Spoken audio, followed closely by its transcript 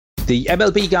The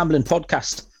MLB Gambling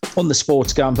Podcast on the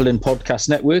Sports Gambling Podcast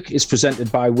Network is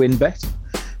presented by WynnBET.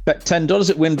 Bet $10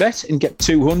 at WynnBET and get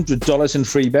 $200 in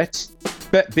free bets.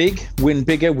 Bet big, win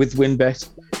bigger with WynnBET.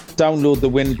 Download the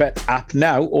WynnBET app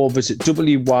now or visit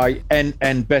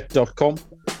wynnbet.com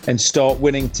and start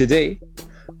winning today.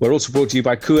 We're also brought to you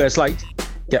by Coors Light.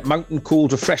 Get mountain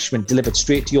cold refreshment delivered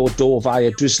straight to your door via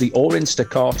Drizzly or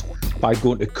Instacart by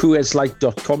going to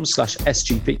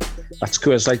coorslight.com/SGP. That's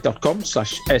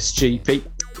coorslight.com/SGP.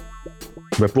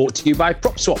 We're brought to you by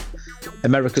PropSwap,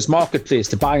 America's marketplace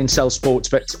to buy and sell sports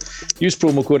bets. Use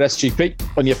promo code SGP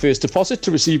on your first deposit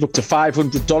to receive up to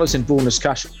 $500 in bonus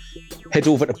cash. Head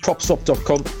over to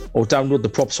PropSwap.com or download the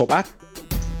PropSwap app.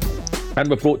 And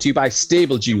we're brought to you by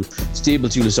StableDuel.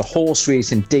 StableDuel is a horse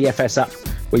racing DFS app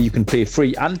where you can play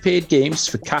free and paid games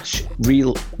for cash,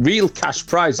 real cash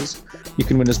prizes. You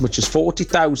can win as much as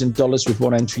 $40,000 with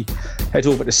one entry. Head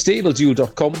over to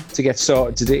StableDuel.com to get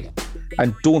started today.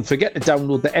 And don't forget to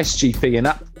download the SGPN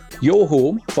app, your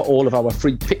home for all of our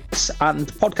free picks and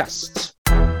podcasts.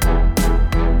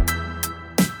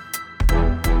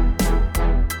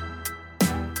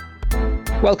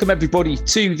 Welcome everybody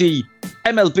to the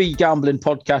MLB Gambling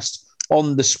Podcast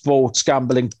on the Sports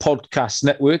Gambling Podcast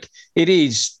Network. It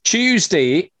is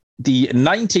Tuesday, the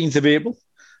 19th of April,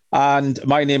 and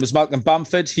my name is Malcolm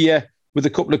Bamford, here with a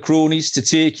couple of cronies to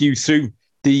take you through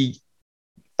the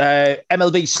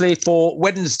MLB slate for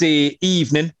Wednesday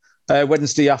evening,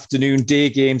 Wednesday afternoon, day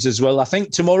games as well. I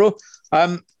think tomorrow.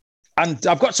 And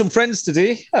I've got some friends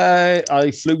today.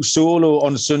 I flew solo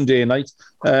on Sunday night.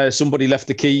 Somebody left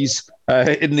the keys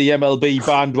in the MLB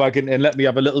bandwagon and let me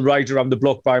have a little ride around the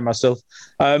block by myself.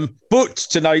 But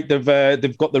tonight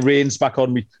they've got the reins back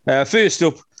on me. First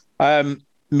up,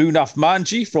 Munaf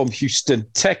Manji from Houston,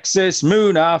 Texas.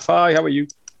 Munaf, hi, how are you?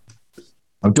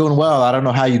 I'm doing well. I don't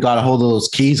know how you got a hold of those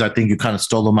keys. I think you kind of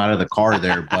stole them out of the car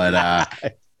there, but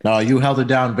no, you held it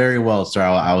down very well, sir.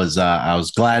 I was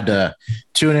glad to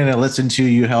tune in and listen to you.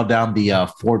 You held down the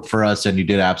fort for us, and you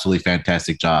did an absolutely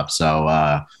fantastic job. So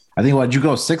I think what you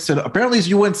go 6-0. Apparently,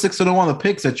 you went 6-0 on the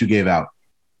picks that you gave out.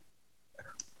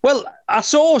 Well, I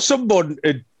saw someone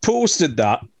had posted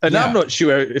that, and I'm not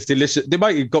sure if they listen. They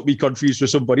might have got me confused with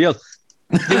somebody else.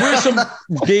 There were some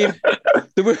game.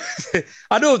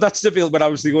 I know that's difficult when I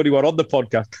was the only one on the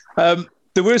podcast.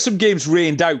 There were some games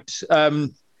rained out.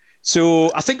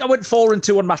 So I think I went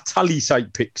 4-2 on my tally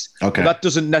site picks. Okay. That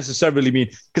doesn't necessarily mean,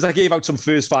 because I gave out some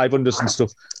first five unders and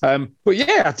stuff. But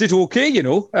yeah, I did okay, you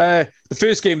know. The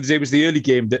first game of the day was the early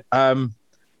game that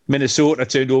Minnesota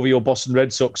turned over your Boston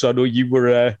Red Sox. So I know you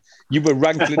were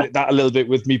rankling at that a little bit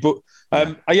with me. But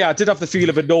yeah, I did have the feel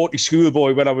of a naughty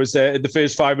schoolboy when I was in the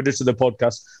first 5 minutes of the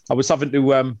podcast. I was having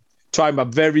to try my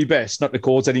very best not to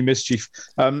cause any mischief.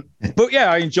 But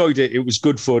yeah, I enjoyed it. It was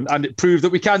good fun. And it proved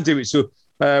that we can do it. So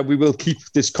we will keep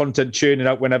this content churning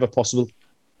out whenever possible.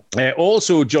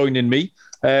 Also joining me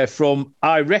from,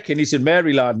 I reckon he's in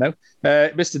Maryland now,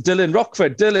 Mr. Dylan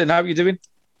Rockford. Dylan, how are you doing?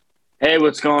 Hey,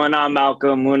 what's going on,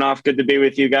 Malcolm? Munaf, good to be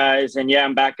with you guys. And yeah,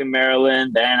 I'm back in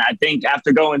Maryland. And I think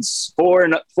after going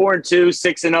 4-2,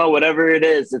 6-0, whatever it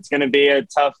is, it's going to be a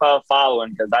tough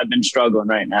following because I've been struggling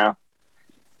right now.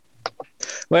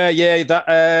 Well, yeah,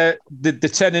 that the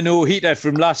 10-0 heater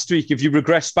from last week, if you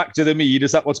regress back to the mead,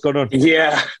 is that what's going on?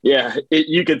 Yeah,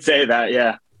 you could say that,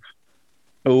 yeah.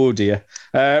 Oh, dear.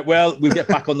 Well, we'll get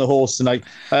back on the horse tonight.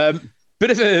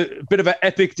 Bit of an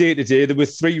epic day today. There were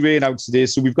 3 rainouts today,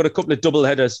 so we've got a couple of double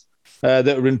headers that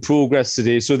are in progress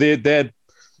today. So they're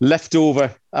left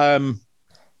over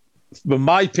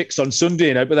my picks on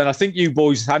Sunday night, but then I think you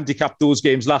boys handicapped those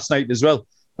games last night as well.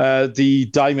 The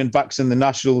Diamondbacks and the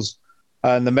Nationals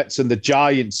and the Mets and the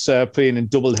Giants playing in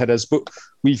double headers. But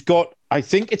we've got, I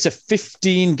think it's a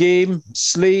 15-game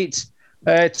slate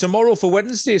tomorrow for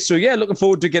Wednesday. So, yeah, looking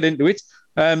forward to get into it.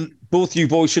 Both you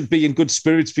boys should be in good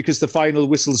spirits because the final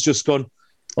whistle's just gone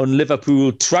on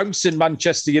Liverpool trouncing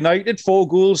Manchester United,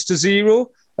 4-0.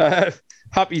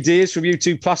 Happy days from you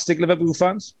two plastic Liverpool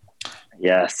fans.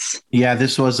 Yes. Yeah,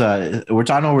 this was I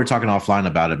know we're talking offline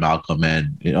about it, Malcolm,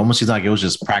 and it almost seems like it was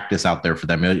just practice out there for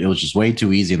them. It was just way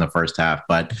too easy in the first half.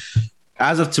 But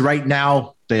as of to right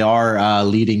now, they are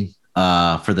leading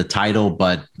for the title.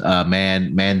 But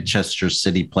Manchester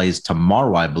City plays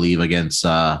tomorrow, I believe, against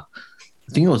I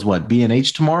think it was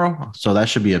B&H tomorrow. So that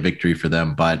should be a victory for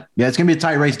them. But yeah, it's gonna be a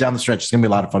tight race down the stretch. It's gonna be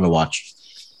a lot of fun to watch.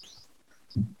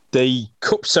 The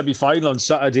Cup semi-final on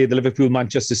Saturday, the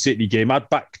Liverpool-Manchester City game, I'd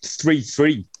backed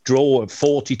 3-3, draw at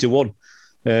 40-1.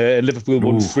 Liverpool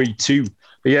won 3-2.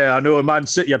 Yeah, I know. Man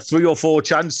City had 3 or 4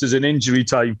 chances in injury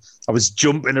time. I was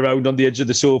jumping around on the edge of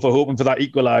the sofa hoping for that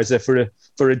equaliser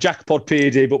for a jackpot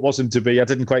payday, but wasn't to be. I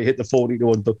didn't quite hit the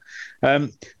 40-1.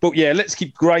 But yeah, let's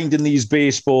keep grinding these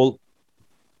baseball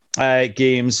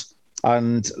games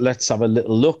and let's have a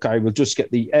little look. I will just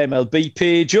get the MLB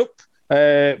page up.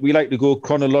 We like to go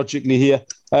chronologically here.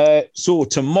 So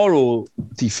tomorrow,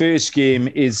 the first game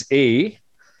is a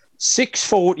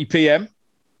 6:40 p.m.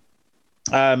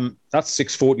 That's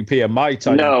 6:40 p.m. my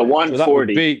time. No,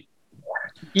 1:40.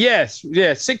 Yes,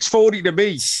 6:40 to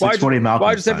me.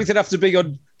 Why does everything have to be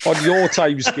on your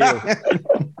time scale?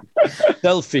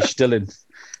 Selfish,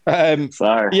 Dylan.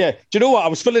 Sorry. Yeah. Do you know what? I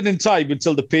was filling in time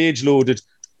until the page loaded.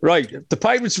 Right. The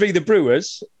Pirates v. the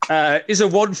Brewers is a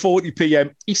 1:40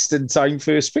 p.m. Eastern time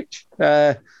first pitch.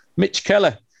 Mitch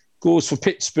Keller goes for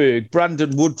Pittsburgh.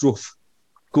 Brandon Woodruff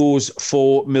goes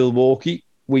for Milwaukee.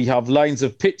 We have lines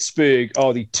of Pittsburgh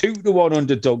are the 2-1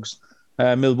 underdogs.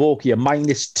 Milwaukee are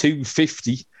minus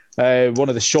 250. One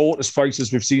of the shortest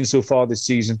prices we've seen so far this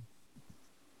season.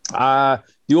 The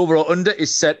overall under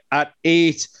is set at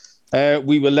 8.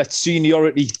 We will let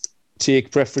seniority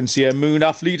take preference here.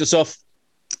 Munaf, lead us off.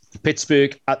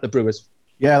 Pittsburgh at the Brewers.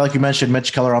 Yeah, like you mentioned,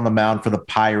 Mitch Keller on the mound for the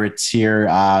Pirates here.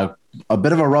 A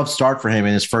bit of a rough start for him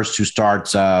in his first 2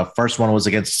 starts. First one was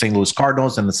against the St. Louis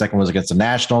Cardinals, and the second was against the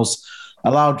Nationals.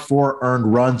 Allowed 4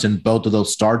 earned runs in both of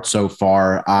those starts so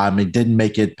far. It didn't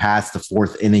make it past the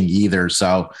 4th inning either.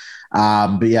 So,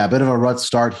 but yeah, a bit of a rough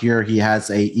start here. He has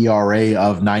a ERA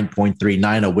of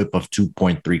 9.39, a WHIP of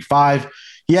 2.35.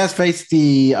 He has faced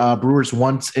the Brewers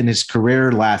once in his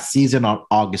career last season on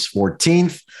August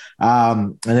 14th.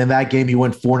 And in that game, he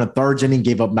went 4 1/3 inning,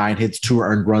 gave up 9 hits, 2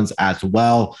 earned runs as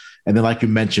well. And then, like you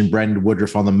mentioned, Brandon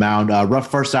Woodruff on the mound. Rough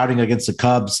first outing against the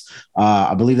Cubs.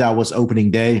 I believe that was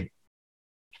opening day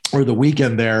or the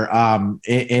weekend there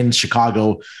in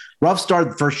Chicago. Rough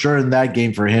start for sure in that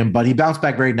game for him, but he bounced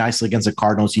back very nicely against the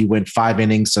Cardinals. He went 5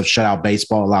 innings of shutout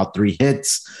baseball, allowed 3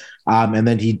 hits. And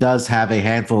then he does have a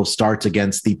handful of starts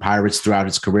against the Pirates throughout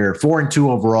his career. 4-2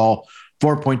 overall,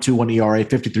 4.21 ERA,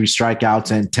 53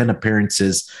 strikeouts, and 10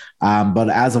 appearances. But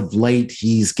as of late,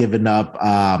 he's given up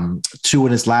 2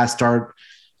 in his last start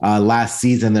last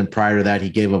season. Then prior to that, he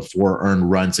gave up 4 earned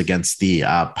runs against the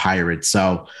Pirates.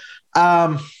 So,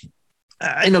 kind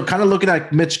of looking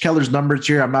at Mitch Keller's numbers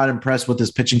here, I'm not impressed with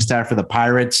his pitching staff for the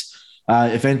Pirates.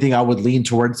 If anything, I would lean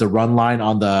towards the run line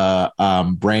on the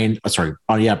Brandon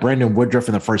Woodruff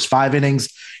in the first 5 innings.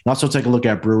 And also take a look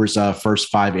at Brewers' first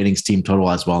 5 innings team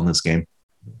total as well in this game.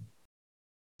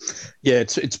 Yeah,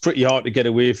 it's pretty hard to get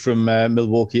away from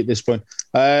Milwaukee at this point.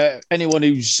 Anyone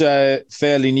who's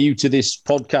fairly new to this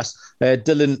podcast,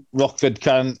 Dylan Rockford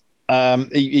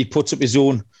he puts up his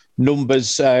own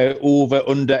numbers, over,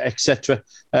 under, etc.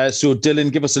 So,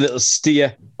 Dylan, give us a little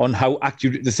steer on how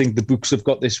accurate they think the books have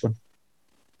got this one.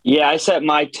 Yeah, I set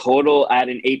my total at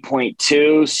an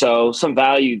 8.2, so some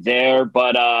value there.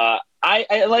 But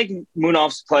I like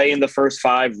Munaf's play in the first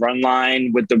 5 run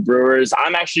line with the Brewers.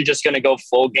 I'm actually just going to go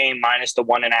full game minus the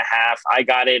 1.5. I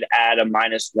got it at a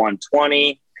minus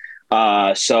 120.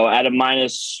 So at a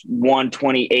minus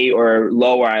 128 or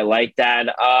lower, I like that.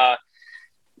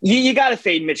 You got to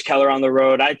fade Mitch Keller on the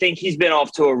road. I think he's been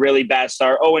off to a really bad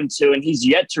start, 0-2, and he's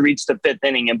yet to reach the 5th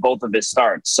inning in both of his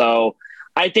starts. So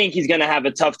I think he's going to have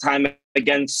a tough time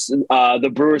against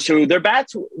the Brewers, who their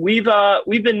bats, we've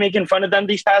been making fun of them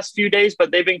these past few days,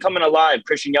 but they've been coming alive.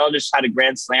 Christian Yelich had a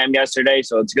grand slam yesterday,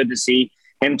 so it's good to see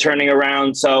him turning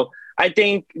around. So I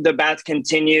think the bats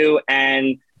continue,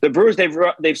 and the Brewers,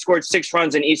 they've scored 6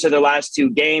 runs in each of their last 2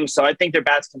 games, so I think their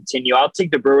bats continue. I'll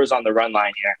take the Brewers on the run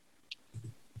line here.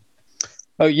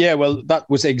 Oh, yeah, well, that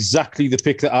was exactly the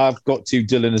pick that I've got to,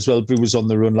 Dylan, as well. Brewers on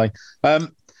the run line.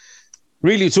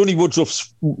 Really, it's only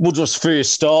Woodruff's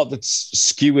first start that's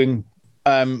skewing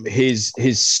his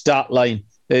stat line.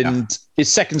 And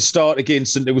his second start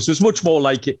against St. Louis was much more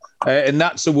like it. And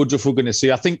that's the Woodruff we're going to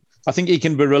see. I think he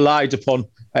can be relied upon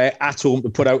at home to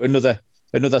put out another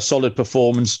solid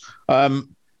performance. And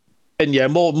yeah,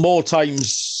 more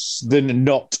times than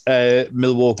not,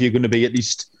 Milwaukee are going to be at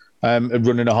least a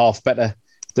run and a half better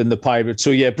than the Pirates. So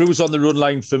yeah, Brewers on the run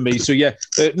line for me. So yeah,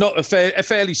 not a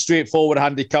fairly straightforward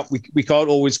handicap. We can't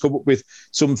always come up with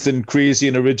something crazy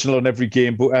and original on every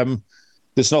game, but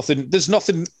there's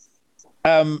nothing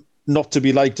not to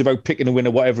be liked about picking a winner,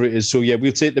 whatever it is. So yeah,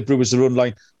 we'll take the Brewers the run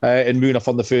line and Munaf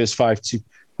on the first 5 too.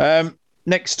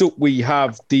 Next up, we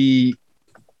have the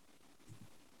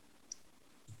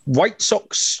White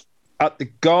Sox at the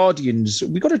Guardians.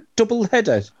 We got a double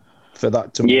header for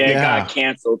that tomorrow. Yeah, it got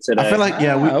canceled today. I feel like,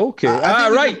 okay.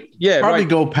 Right. Yeah, probably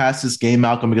go past this game,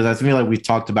 Malcolm, because I feel like we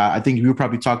talked about, I think you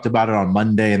probably talked about it on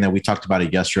Monday, and then we talked about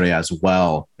it yesterday as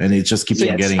well. And it just keeps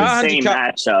on getting the same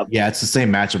matchup. Yeah, it's the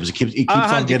same matchup. It keeps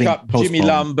on getting postponed. Jimmy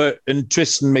Lambert and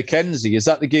Tristan McKenzie. Is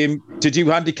that the game? Did you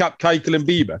handicap Keuchel and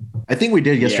Bieber? I think we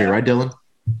did yesterday, right, Dylan?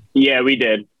 Yeah, we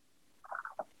did.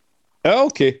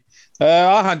 Okay.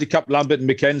 I handicapped Lambert and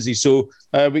McKenzie, so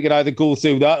we can either go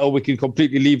through that or we can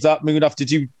completely leave that. Munaf, did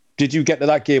you get to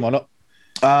that game or not?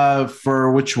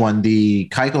 For which one? The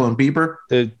Keuchel and Bieber?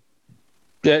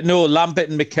 No, Lambert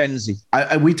and McKenzie.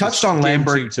 We touched on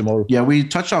Lambert tomorrow. Yeah, we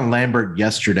touched on Lambert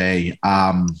yesterday.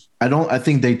 I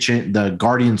think the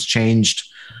Guardians changed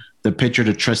the pitcher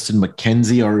to Tristan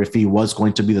McKenzie, or if he was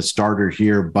going to be the starter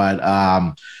here. But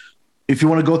if you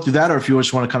want to go through that, or if you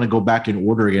just want to kind of go back in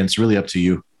order again, it's really up to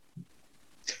you.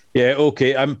 Yeah,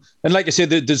 okay. And like I said,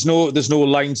 there's no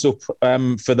lines up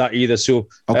for that either. So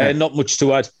not much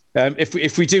to add.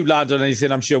 If we do land on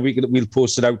anything, I'm sure we'll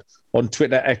post it out on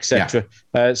Twitter, etc.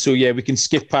 Yeah. We can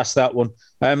skip past that one.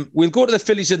 We'll go to the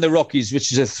Phillies and the Rockies,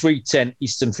 which is a 3:10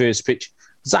 Eastern first pitch.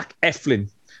 Zach Eflin,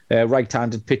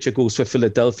 right-handed pitcher, goes for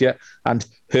Philadelphia, and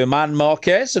German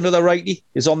Marquez, another righty,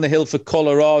 is on the hill for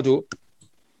Colorado.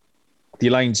 The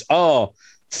lines are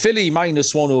Philly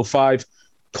 -105.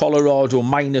 Colorado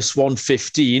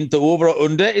 -115. The over or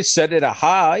under is set at a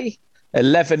high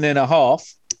 11.5.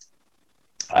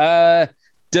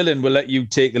 Dylan, we'll let you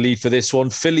take the lead for this one.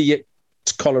 Philly at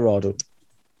Colorado.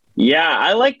 Yeah,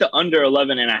 I like the under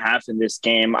 11.5 in this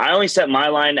game. I only set my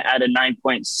line at a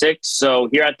 9.6. So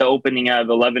here at the opening of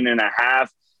 11.5,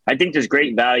 I think there's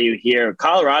great value here.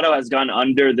 Colorado has gone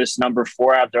under this number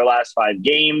 4 out of their last 5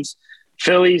 games.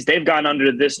 Phillies, they've gone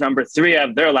under this number 3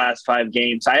 of their last 5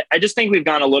 games. I just think we've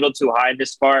gone a little too high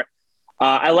this far.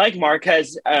 I like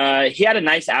Marquez. He had a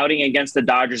nice outing against the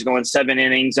Dodgers, going 7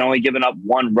 innings, only giving up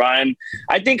 1 run.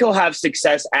 I think he'll have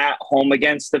success at home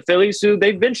against the Phillies, who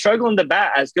they've been struggling to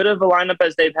bat. As good of a lineup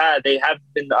as they've had, they have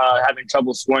been having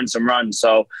trouble scoring some runs.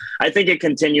 So I think it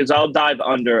continues. I'll dive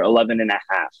under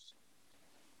 11.5.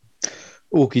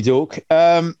 Okie doke.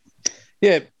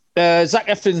 Zach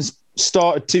Eflin's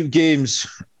started 2 games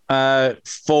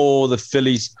for the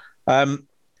Phillies.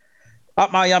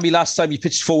 At Miami last time, he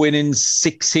pitched 4 innings,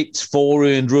 6 hits, 4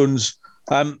 earned runs.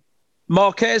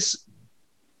 Marquez,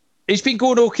 he's been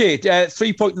going okay,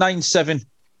 3.97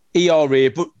 ERA,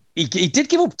 but he did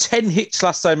give up 10 hits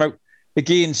last time out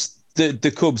against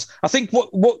the Cubs. I think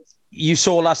what you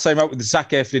saw last time out with Zach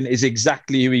Eflin is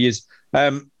exactly who he is.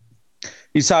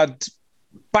 He's had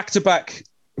back-to-back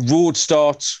road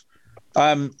starts,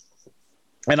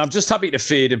 and I'm just happy to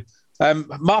fade him.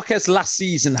 Marquez last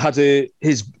season had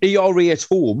his ERA at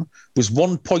home was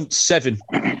 1.7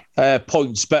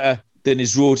 points better than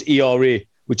his road ERA,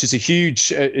 which is a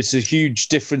huge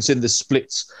difference in the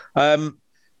splits.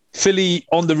 Philly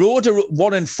on the road are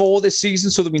 1-4 this season,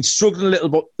 so they've been struggling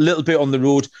a little bit on the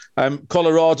road.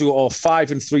 Colorado are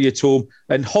 5-3 at home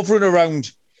and hovering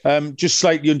around just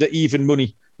slightly under even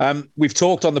money. We've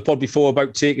talked on the pod before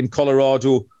about taking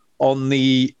Colorado on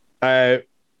the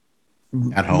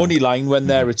money line when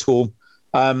they're at home.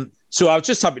 So I was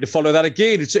just happy to follow that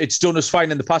again. It's done us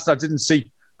fine in the past. I didn't see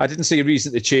a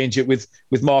reason to change it with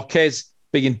Marquez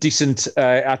being decent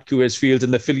at Coors Field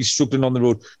and the Phillies struggling on the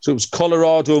road. So it was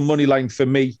Colorado money line for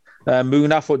me.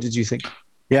 Munaf, what did you think?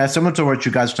 Yeah, similar to what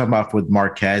you guys are talking about with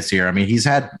Marquez here. I mean, he's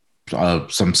had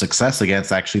some success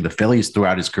against actually the Phillies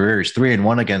throughout his career. He's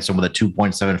 3-1 against them with a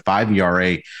 2.75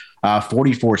 ERA.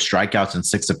 44 strikeouts in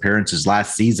 6 appearances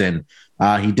last season.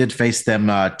 He did face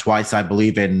them twice, I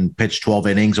believe, and pitched 12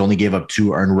 innings, only gave up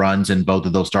 2 earned runs in both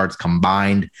of those starts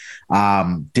combined.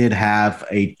 Did have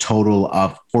a total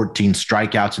of 14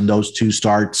 strikeouts in those 2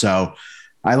 starts. So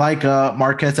I like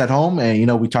Marquez at home.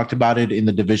 And, we talked about it in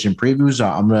the division previews.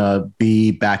 I'm going to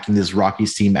be backing this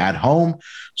Rockies team at home.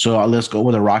 So let's go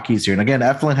with the Rockies here. And again,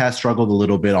 Eflin has struggled a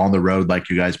little bit on the road, like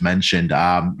you guys mentioned.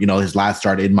 His last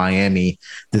start in Miami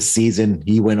this season,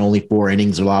 he went only 4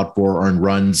 innings, allowed 4 earned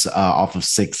runs off of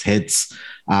 6 hits.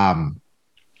 So I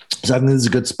think this is a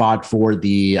good spot for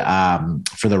the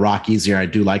Rockies here. I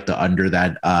do like the under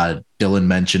that Dylan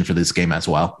mentioned for this game as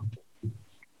well.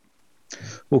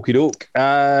 Okie doke.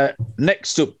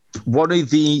 Next up, one of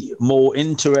the more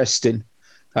interesting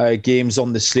games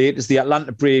on the slate is the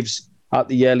Atlanta Braves at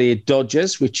the LA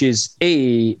Dodgers, which is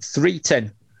a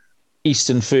 3:10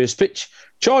 Eastern first pitch.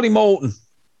 Charlie Morton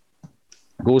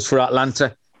goes for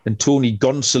Atlanta and Tony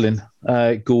Gonsolin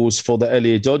goes for the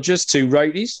LA Dodgers, 2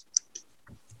 righties.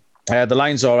 The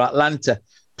lines are Atlanta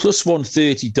plus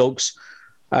 130 dogs.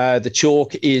 The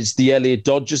chalk is the LA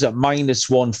Dodgers at minus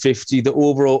 150. The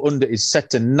overall under is set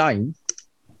to 9.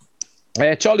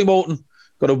 Charlie Morton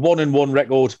got a 1-1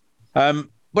 record,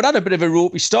 but had a bit of a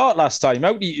ropey start last time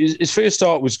out. His first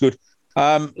start was good.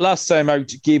 Last time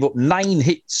out, gave up 9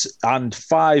 hits and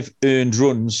 5 earned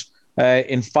runs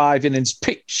in 5 innings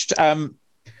pitched.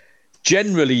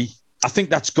 Generally, I think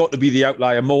that's got to be the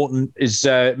outlier. Morton is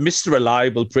Mr.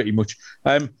 Reliable pretty much.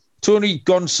 Tony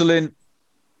Gonsolin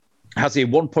has a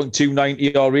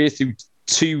 1.29 ERA through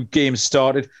 2 games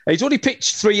started. He's only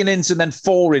pitched 3 innings and then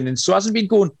 4 innings, so hasn't been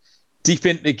going deep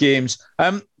into games.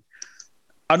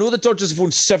 I know the Dodgers have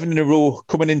won 7 in a row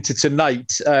coming into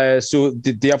tonight, so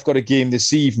they have got a game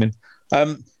this evening.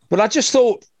 But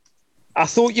I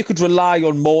thought you could rely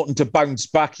on Morton to bounce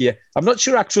back here. I'm not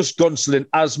sure I trust Gonsolin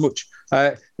as much.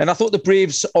 And I thought the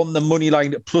Braves on the money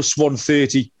line at plus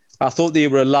 130, I thought they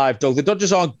were a live dog. The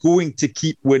Dodgers aren't going to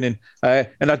keep winning.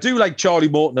 And I do like Charlie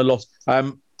Morton a lot.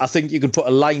 I think you can put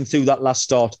a line through that last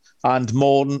start, and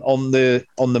Morton on the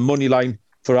money line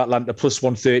for Atlanta, plus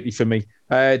 130 for me.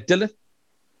 Dylan?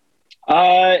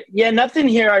 Yeah, nothing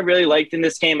here I really liked in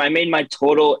this game. I made my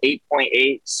total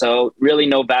 8.8, so really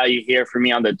no value here for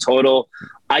me on the total.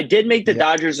 I did make the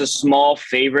Dodgers a small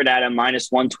favorite at a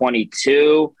minus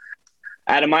 122.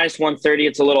 At a minus 130,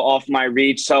 it's a little off my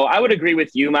reach. So I would agree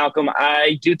with you, Malcolm.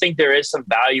 I do think there is some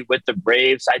value with the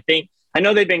Braves. I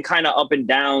know they've been kind of up and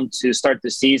down to start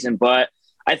the season, but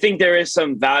I think there is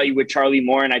some value with Charlie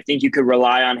Moore, and I think you could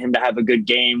rely on him to have a good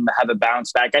game, have a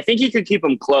bounce back. I think he could keep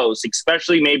them close,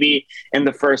 especially maybe in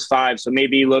the first 5. So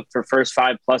maybe look for first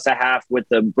 5 plus a half with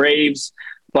the Braves,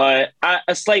 but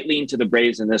a slight lean to the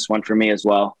Braves in this one for me as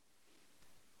well.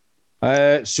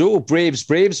 So Braves,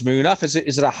 Munaf, is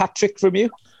it a hat trick from you?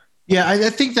 Yeah, I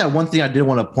think that one thing I did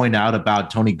want to point out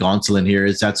about Tony Gonsolin here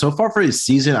is that so far for his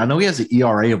season, I know he has an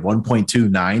ERA of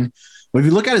 1.29, but if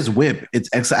you look at his whip,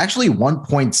 it's actually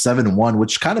 1.71,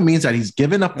 which kind of means that he's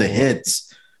given up the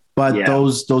hits, but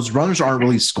those runners aren't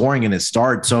really scoring in his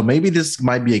start. So maybe this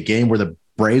might be a game where the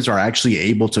Braves are actually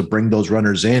able to bring those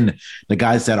runners in, the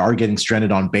guys that are getting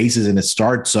stranded on bases in his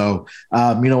start. So,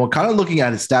 we're kind of looking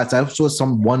at his stats. That was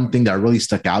one thing that really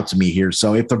stuck out to me here.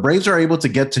 So if the Braves are able to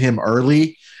get to him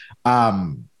early,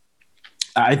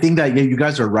 I think that you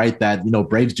guys are right that,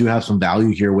 Braves do have some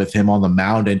value here with him on the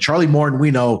mound. And Charlie Morton, we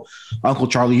know Uncle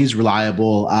Charlie, he's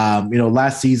reliable.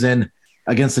 Last season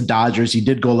against the Dodgers, he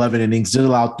did go 11 innings, did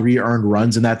allow 3 earned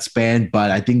runs in that span. But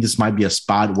I think this might be a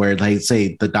spot where, like,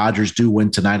 say, the Dodgers do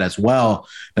win tonight as well,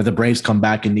 that the Braves come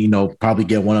back and, probably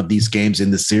get one of these games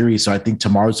in the series. So I think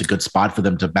tomorrow's a good spot for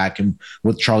them to back him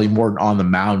with Charlie Morton on the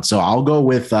mound. So I'll go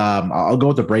with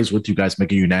the Braves with you guys,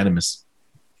 make it unanimous.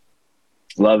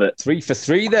 Love it. 3 for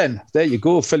 3 then. There you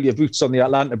go. Fill your boots on the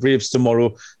Atlanta Braves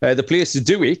tomorrow. The place to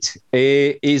do it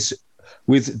is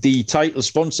with the title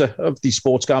sponsor of the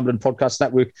Sports Gambling Podcast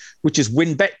Network, which is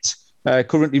WynnBET,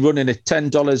 currently running a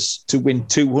 $10 to win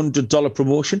 $200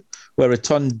 promotion, where a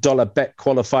 $10 bet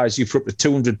qualifies you for up to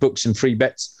 $200 in free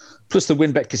bets. Plus, the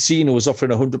WynnBET Casino is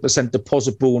offering a 100%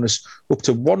 deposit bonus up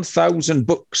to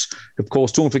 $1,000. Of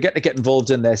course, don't forget to get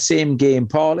involved in their same game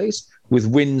parlays with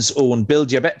Wynn's own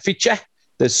Build Your Bet feature.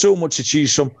 There's so much to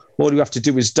choose from. All you have to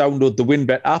do is download the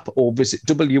WynnBET app or visit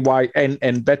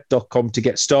wynnbet.com to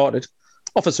get started.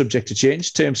 Offer subject to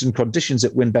change. Terms and conditions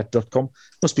at wynnbet.com.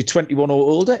 Must be 21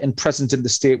 or older and present in the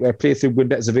state where playthrough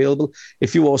WynnBET is available.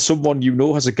 If you or someone you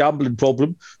know has a gambling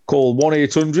problem, call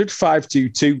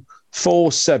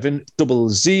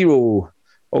 1-800-522-4700.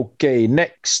 Okay,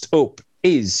 next up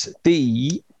is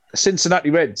the Cincinnati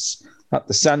Reds at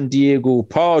the San Diego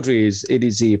Padres. It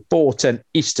is a 4:10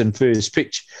 Eastern first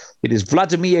pitch. It is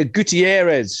Vladimir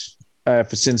Gutierrez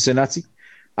for Cincinnati.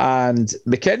 And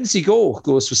Mackenzie Gore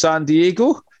goes for San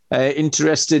Diego.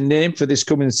 Interesting name for this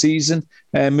coming season.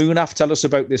 Munaf, tell us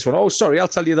about this one. Oh, sorry, I'll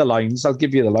tell you the lines. I'll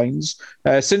give you the lines.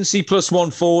 Cincy plus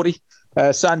 140.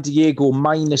 San Diego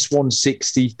minus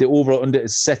 160. The over-under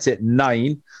is set at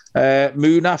 9.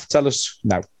 Munaf, tell us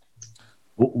now.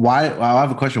 Why? I have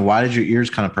a question. Why did your ears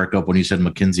kind of perk up when you said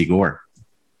Mackenzie Gore?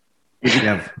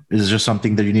 Is there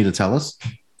something that you need to tell us?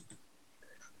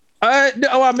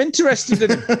 No, I'm interested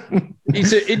in him.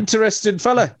 He's an interesting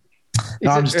fella.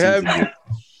 I'm just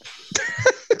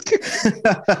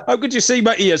How could you see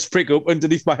my ears prick up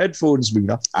underneath my headphones,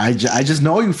 Muna? I just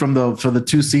know you from the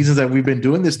 2 seasons that we've been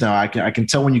doing this now. I can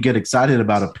tell when you get excited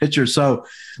about a pitcher. So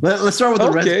let's start with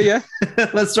the Reds. Yeah.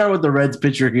 Let's start with the Reds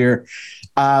pitcher here.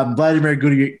 Vladimir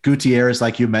Gutierrez,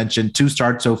 like you mentioned, 2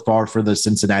 starts so far for the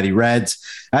Cincinnati Reds.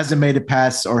 Hasn't made it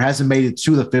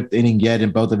to the 5th inning yet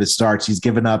in both of his starts. He's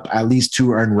given up at least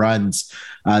 2 earned runs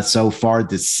so far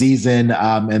this season.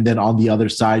 And then on the other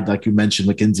side, like you mentioned,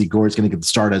 Mackenzie Gore is going to get the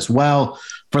start as well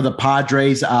for the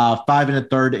Padres. 5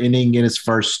 1/3 inning in his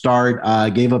first start,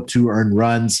 gave up 2 earned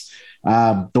runs.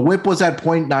 The whip was at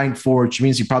 .94, which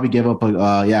means he probably gave up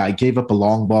a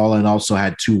long ball and also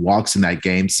had 2 walks in that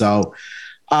game. So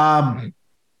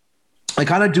I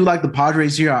kind of do like the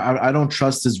Padres here. I don't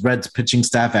trust this Reds pitching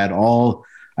staff at all.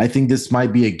 I think this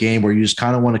might be a game where you just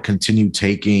kind of want to continue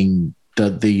taking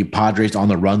the Padres on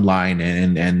the run line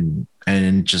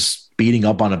and just beating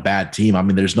up on a bad team. I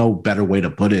mean, there's no better way to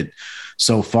put it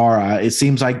so far. It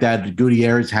seems like that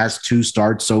Gutierrez has 2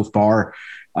 starts so far,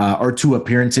 or 2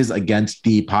 appearances against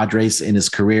the Padres in his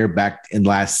career back in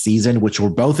last season, which were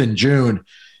both in June.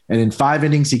 And in 5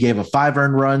 innings, he gave up 5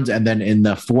 earned runs. And then in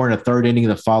the 4 1/3 inning,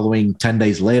 the following 10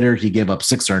 days later, he gave up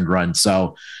 6 earned runs.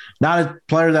 So not a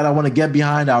player that I want to get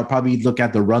behind. I would probably look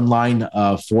at the run line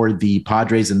for the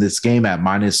Padres in this game at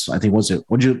minus, I think, was it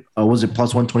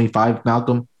plus 125,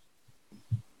 Malcolm,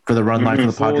 for the run line for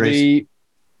the Padres?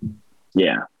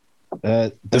 The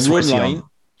run line.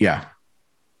 Yeah.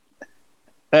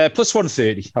 Plus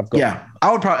 130. I've got. Yeah,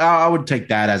 I would take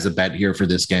that as a bet here for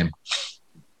this game.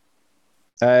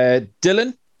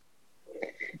 Dylan?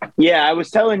 Yeah, I was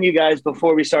telling you guys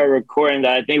before we started recording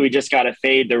that I think we just got to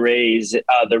fade the Reds,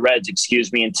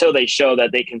 until they show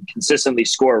that they can consistently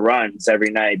score runs every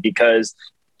night, because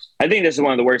I think this is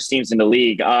one of the worst teams in the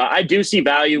league. I do see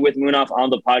value with Munaf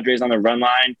on the Padres on the run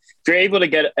line. If you're able to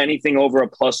get anything over a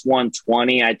plus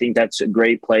 120, I think that's a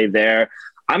great play there.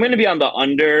 I'm going to be on the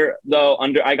under, though.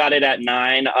 I got it at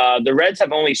 9. The Reds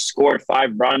have only scored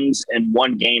 5 runs in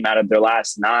 1 game out of their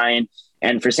last 9.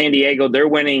 And for San Diego, they're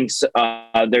winning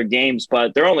their games,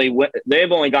 but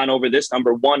they've only gone over this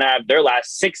number 1 out of their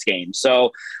last 6 games.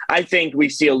 So I think we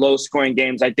see a low-scoring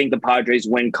games. I think the Padres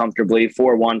win comfortably,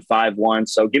 4-1, 5-1.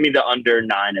 So give me the under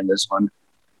 9 in this one.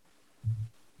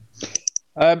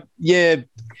 I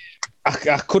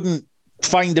couldn't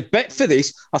find a bet for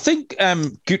this. I think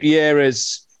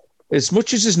Gutierrez, as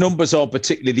much as his numbers are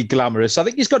particularly glamorous, I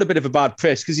think he's got a bit of a bad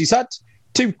press because he's had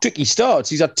 2 tricky starts.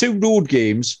 He's had 2 road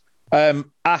games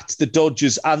at the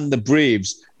Dodgers and the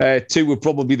Braves. 2 were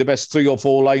probably the best 3 or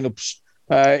 4 lineups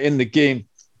in the game.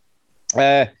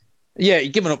 He's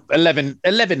given up 11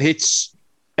 hits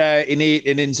in 8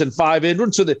 innings and 5 earned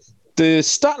runs. So the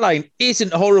stat line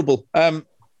isn't horrible,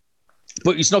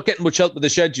 but he's not getting much help with the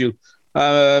schedule.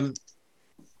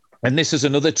 And this is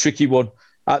another tricky one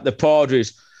at the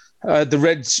Padres. The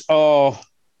Reds are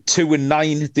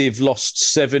 2-9. They've lost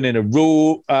 7 in a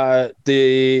row.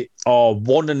 They are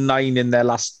 1-9 in their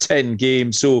last 10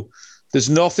 games. So there's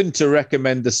nothing to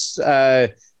recommend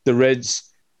the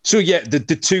Reds. So yeah, the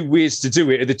 2 ways to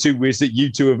do it are the 2 ways that you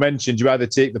 2 have mentioned. You either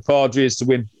take the Padres to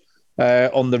win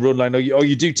on the run line, or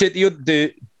you do take the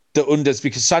unders,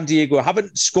 because San Diego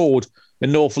haven't scored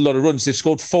an awful lot of runs. They've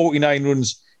scored 49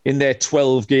 runs in their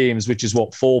 12 games, which is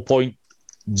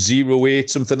 4.08,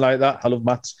 something like that. I love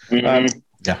maths. Mm-hmm.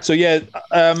 So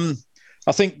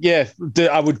I think I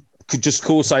could just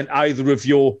co-sign either of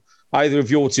your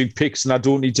 2 picks, and I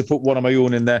don't need to put one of my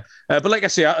own in there. But like I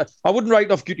say, I wouldn't write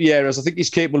off Gutierrez. I think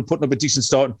he's capable of putting up a decent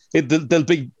start. There'll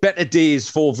be better days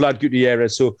for Vlad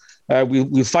Gutierrez, so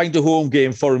we'll find a home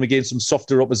game for him against some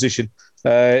softer opposition,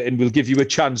 and we'll give you a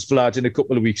chance, Vlad, in a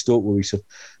couple of weeks. Don't worry. So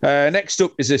next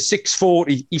up is a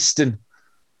 6:40 Eastern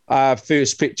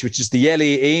first pitch, which is the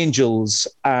LA Angels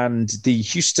and the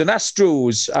Houston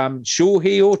Astros.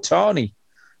 Shohei Ohtani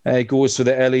goes for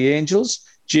the LA Angels.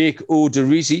 Jake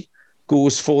Odorizzi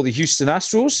goes for the Houston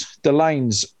Astros. The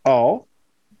lines are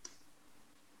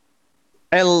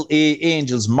LA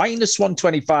Angels minus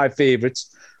 125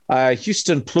 favourites,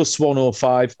 Houston plus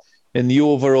 105, and the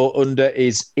overall under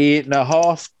is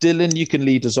 8.5. Dylan, you can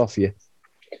lead us off here.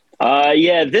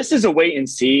 This is a wait and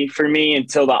see for me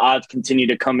until the odds continue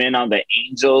to come in on the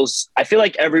Angels. I feel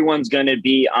like everyone's going to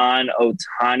be on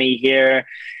Ohtani here.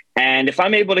 And if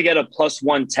I'm able to get a plus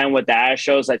 110 with the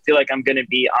Astros, I feel like I'm going to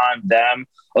be on them.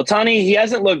 Ohtani, he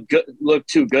hasn't looked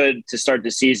too good to start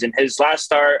the season. His last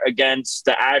start against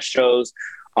the Astros,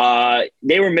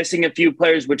 they were missing a few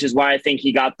players, which is why I think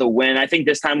he got the win. I think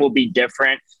this time will be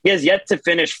different. He has yet to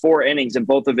finish 4 innings in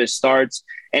both of his starts,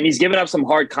 and he's given up some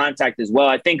hard contact as well.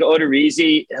 I think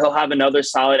Odorizzi, he'll have another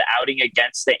solid outing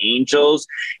against the Angels,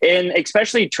 and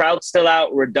especially Trout's still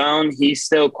out. Rodon, he's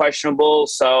still questionable.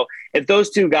 So if those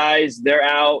 2 guys, they're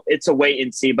out, it's a wait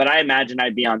and see, but I imagine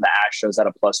I'd be on the Astros at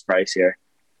a plus price here.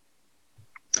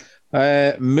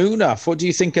 Munaf, what do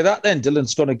you think of that then?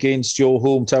 Dylan's gone against your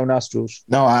hometown Astros.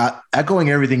 No, echoing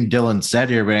everything Dylan said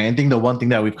here, but I think the one thing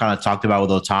that we've kind of talked about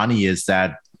with Ohtani is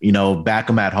that, back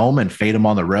him at home and fade him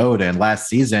on the road. And last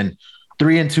season,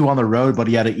 3-2 on the road, but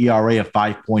he had an ERA of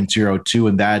 5.02,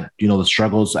 and that, the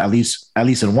struggles, at least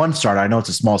in one start. I know it's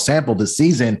a small sample this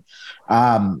season.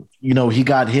 He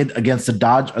got hit against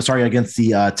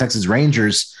the Texas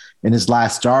Rangers in his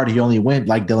last start. He only went,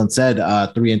 like Dylan said,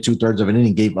 3 2/3 of an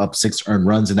inning, gave up 6 earned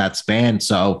runs in that span.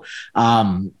 So,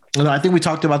 I think we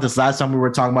talked about this last time we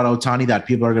were talking about Ohtani, that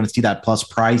people are going to see that plus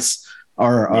price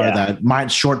or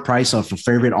that short price of a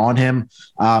favorite on him.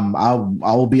 I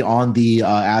will be on the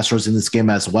Astros in this game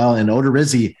as well. And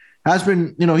Odorizzi has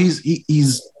been,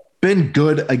 he's been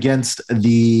good against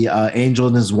the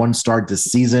Angels in his one start this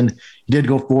season. He did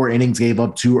go 4 innings, gave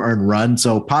up 2 earned runs.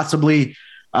 So possibly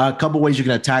a couple ways you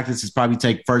can attack this is probably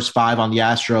take first 5 on the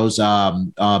Astros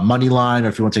money line, or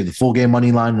if you want to take the full game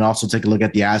money line, and also take a look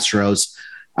at the Astros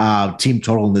team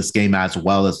total in this game as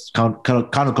well. It's kind of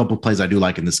a couple of plays I do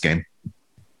like in this game.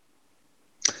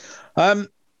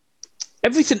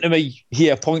 Everything to me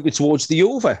here pointed towards the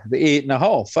over, the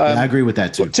 8.5. I agree with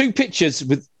that too. 2 pitchers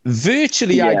with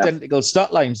virtually identical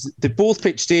stat lines. They both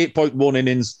pitched 8.1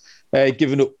 innings,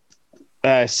 giving up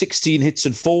 16 hits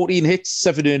and 14 hits,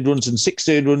 7 earned runs and 6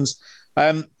 earned runs.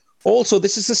 Also,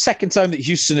 this is the second time that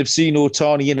Houston have seen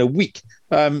Ohtani in a week.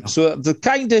 So they'll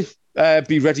kind of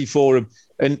be ready for him.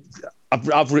 And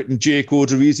I've written Jake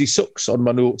Odorizzi sucks on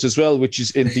my notes as well, which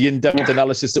is in the in-depth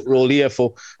analysis that we're all here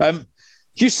for.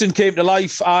 Houston came to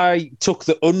life. I took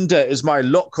the under as my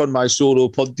lock on my solo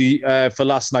pod for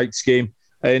last night's game.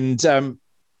 And do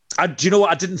you know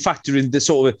what? I didn't factor in the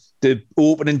sort of the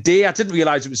opening day. I didn't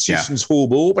realise it was Houston's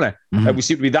home opener. Mm-hmm. We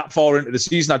seem to be that far into the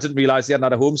season. I didn't realise they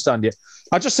hadn't had a homestand yet.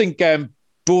 I just think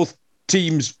both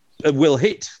teams will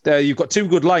hit. You've got 2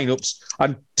 good lineups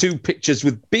and 2 pitchers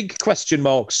with big question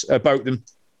marks about them.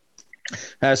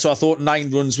 So I thought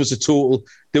 9 runs was a total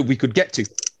that we could get to.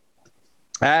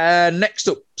 Next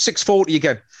up, 6:40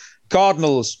 again.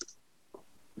 Cardinals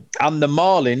and the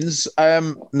Marlins.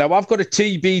 Now, I've got a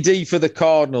TBD for the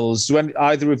Cardinals. When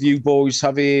either of you boys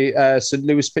have a St.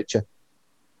 Louis pitcher?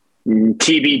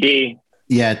 TBD.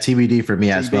 Yeah, TBD for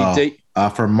me as well.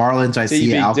 For Marlins, I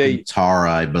see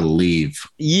Alcantara, I believe.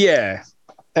 Yeah.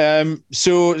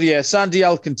 Sandy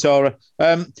Alcantara.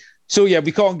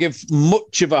 We can't give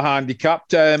much of a handicap.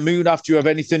 Moon, after you have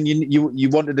anything you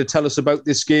wanted to tell us about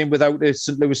this game without a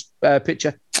St. Louis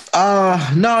pitcher?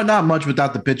 No, not much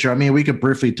without the pitcher. I mean, we could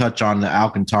briefly touch on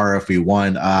Alcantara if we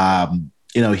want.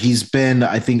 He's been,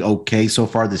 I think, okay so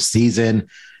far this season.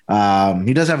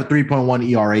 He does have a 3.1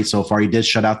 ERA so far. He did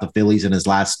shut out the Phillies in his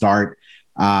last start.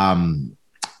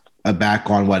 Back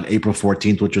on April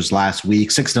 14th, which was last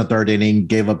week. 6 1/3 inning,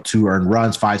 gave up 2 earned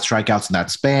runs, 5 strikeouts in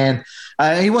that span.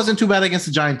 He wasn't too bad against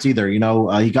the Giants either. He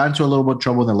got into a little bit of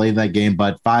trouble in the late in that game,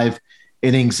 but 5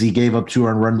 innings, he gave up 2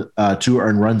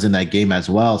 earned runs in that game as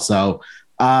well. So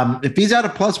if he's at a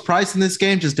plus price in this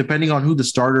game, just depending on who the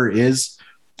starter is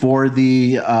for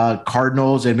the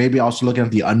Cardinals, and maybe also looking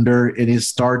at the under in his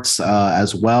starts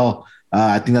as well.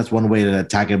 I think that's one way to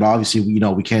attack it. But obviously,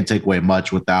 we can't take away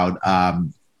much without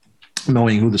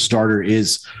knowing who the starter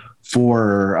is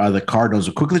for the Cardinals.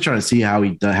 We're quickly trying to see how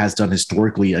he has done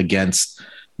historically against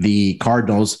the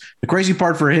Cardinals. The crazy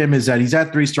part for him is that he's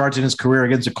had 3 starts in his career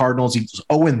against the Cardinals. He's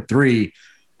 0-3,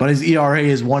 but his ERA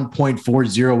is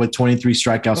 1.40 with 23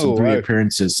 strikeouts and 3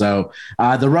 appearances. So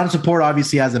the run support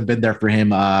obviously hasn't been there for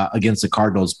him against the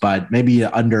Cardinals, but maybe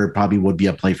under probably would be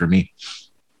a play for me.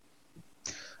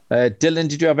 Dylan,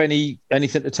 did you have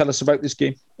anything to tell us about this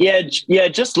game? Yeah.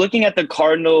 Just looking at the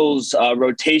Cardinals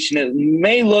rotation, it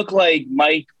may look like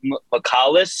Mike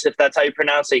McCallis, if that's how you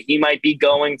pronounce it. He might be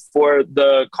going for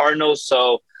the Cardinals.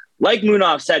 So like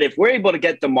Munaf said, if we're able to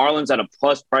get the Marlins at a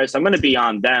plus price, I'm going to be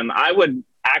on them. I would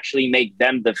actually make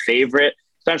them the favorite,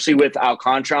 especially with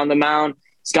Alcantara on the mound.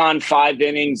 He's gone 5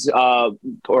 innings,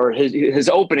 or his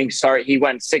opening start, he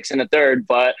went 6 1/3,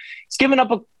 but he's given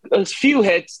up a few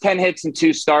hits, 10 hits in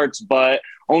 2 starts, but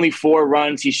only 4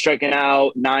 runs. He's striking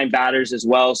out 9 batters as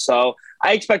well. So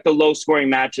I expect a low-scoring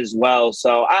match as well.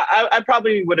 So I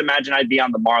probably would imagine I'd be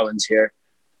on the Marlins here.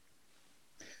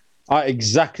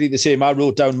 Exactly the same. I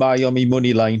wrote down Miami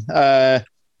money line. That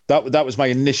was my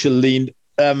initial lean.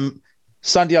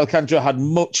 Sandy Alcantara had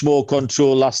much more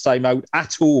control last time out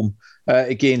at home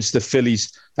against the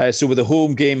Phillies. So with a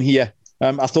home game here,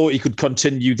 I thought he could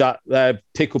continue that,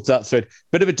 pick up that thread.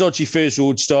 Bit of a dodgy first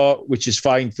road start, which is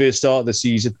fine. First start of the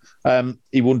season.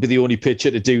 He wouldn't be the only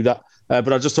pitcher to do that.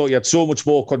 But I just thought he had so much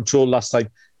more control last time.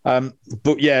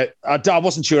 But yeah, I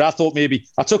wasn't sure. I thought maybe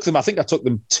I think I took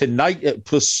them tonight at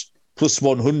plus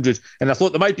 100, and I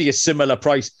thought there might be a similar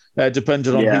price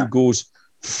depending on who goes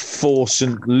for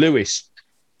St. Louis.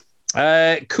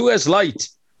 Coors Light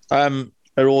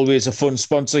are always a fun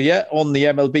sponsor, on the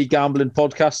MLB Gambling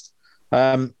Podcast.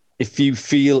 If you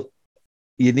feel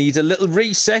you need a little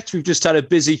reset, we've just had a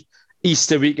busy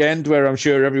Easter weekend where I'm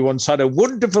sure everyone's had a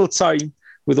wonderful time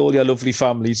with all your lovely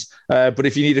families. But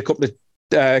if you need a couple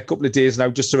of days now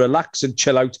just to relax and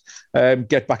chill out,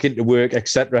 get back into work,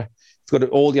 etc., you've got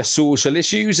all your social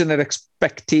issues and an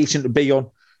expectation to be on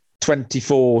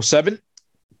 24/7.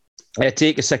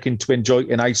 Take a second to enjoy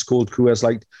an ice cold Coors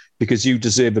Light because you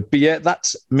deserve a beer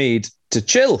that's made to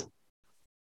chill.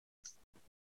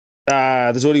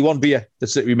 There's only one beer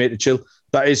that's literally made to chill.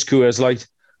 That is Coors Light.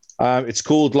 It's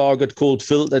cold lagered, cold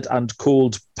filtered, and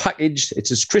cold packaged.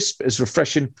 It's as crisp, as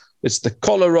refreshing. It's the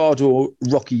Colorado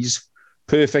Rockies.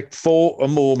 Perfect for a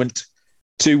moment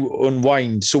to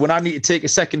unwind. So when I need to take a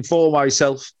second for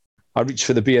myself, I reach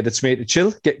for the beer that's made to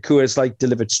chill. Get Coors Light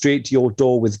delivered straight to your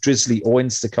door with Drizzly or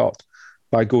Instacart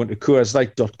by going to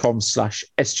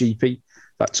CoorsLight.com/SGP.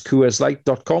 That's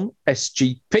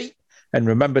CoorsLight.com/SGP. And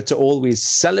remember to always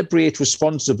celebrate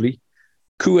responsibly.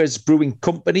 Coors Brewing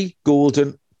Company,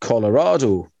 Golden,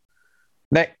 Colorado.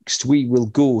 Next, we will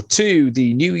go to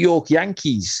the New York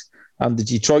Yankees and the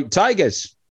Detroit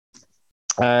Tigers.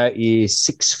 A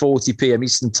 6:40 p.m.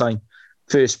 Eastern Time.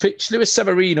 First pitch, Luis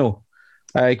Severino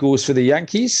goes for the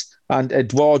Yankees, and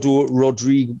Eduardo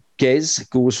Rodriguez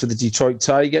goes for the Detroit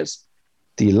Tigers.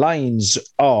 The lines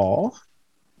are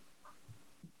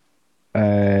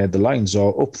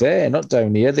up there, not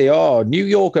down here. They are New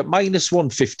York at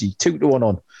 -150, 2-1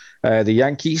 on the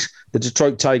Yankees. The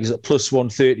Detroit Tigers at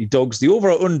 +130 dogs. The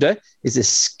over/under is a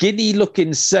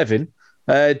skinny-looking 7.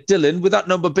 Dylan, with that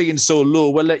number being so low,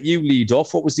 we'll let you lead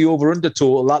off. What was the over/under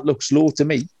total? That looks low to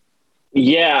me.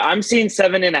 Yeah, I'm seeing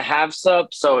 7.5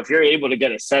 up. So if you're able to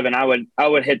get a 7, I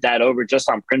would hit that over just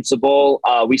on principle.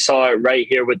 We saw it right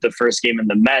here with the first game in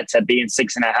the Mets at being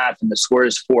 6.5, and the score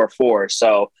is 4-4.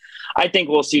 So I think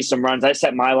we'll see some runs. I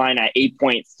set my line at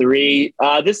 8.3.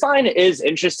 This line is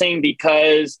interesting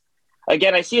because,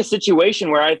 again, I see a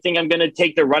situation where I think I'm going to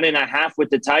take the 1.5 with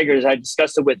the Tigers. I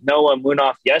discussed it with Noah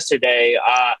Munaf yesterday.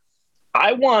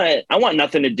 I want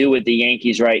nothing to do with the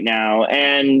Yankees right now.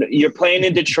 And you're playing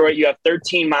in Detroit. You have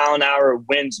 13-mile-an-hour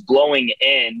winds blowing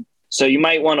in. So you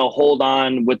might want to hold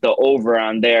on with the over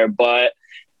on there. But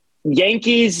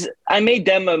Yankees, I made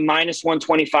them a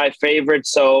 -125 favorite.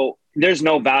 So there's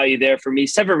no value there for me.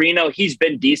 Severino, he's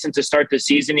been decent to start the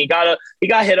season. He got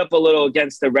hit up a little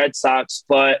against the Red Sox,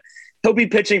 but he'll be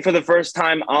pitching for the first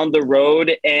time on the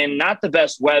road and not the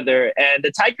best weather. And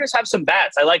the Tigers have some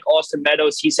bats. I like Austin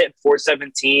Meadows. He's hitting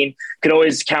 .417. Could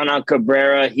always count on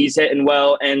Cabrera. He's hitting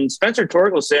well. And Spencer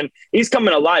Torkelson, he's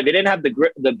coming alive. He didn't have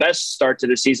the best start to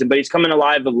the season, but he's coming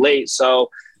alive of late.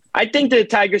 So I think the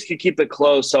Tigers could keep it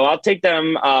close. So I'll take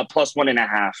them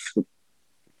 +1.5.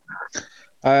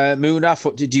 Munaf,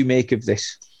 what did you make of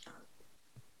this?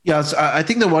 Yes, I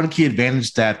think the one key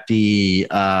advantage that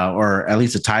or at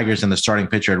least the Tigers and the starting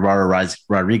pitcher Eduardo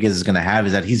Rodriguez is going to have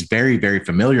is that he's very, very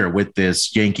familiar with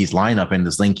this Yankees lineup and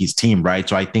this Yankees team, right?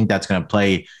 So I think that's going to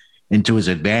play into his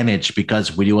advantage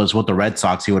because when he was with the Red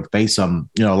Sox, he would face them,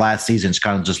 last season,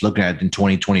 kind of just looking at it in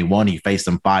 2021, he faced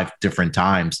them 5 different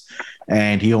times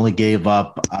and he only gave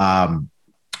up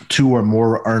 2 or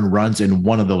more earned runs in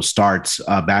one of those starts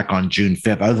back on June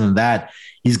 5th. Other than that,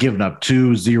 he's given up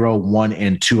 2, 0, 1,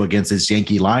 and 2 against this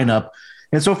Yankee lineup.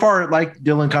 And so far, like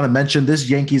Dylan kind of mentioned, this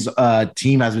Yankees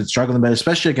team has been struggling, but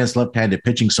especially against left-handed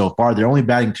pitching so far. They're only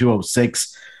batting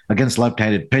 .206 against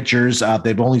left-handed pitchers.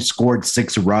 They've only scored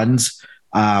 6 runs.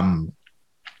 5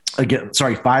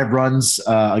 runs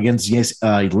against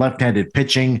left-handed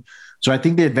pitching. So I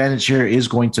think the advantage here is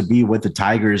going to be with the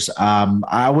Tigers.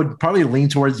 I would probably lean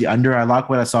towards the under. I like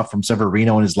what I saw from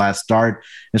Severino in his last start,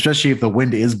 especially if the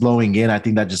wind is blowing in. I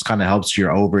think that just kind of helps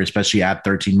your over, especially at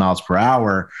 13 miles per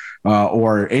hour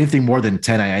or anything more than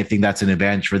 10. I think that's an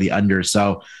advantage for the under.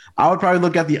 So I would probably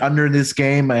look at the under in this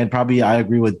game, and probably I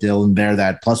agree with Dylan there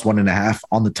that +1.5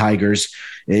 on the Tigers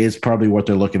is probably what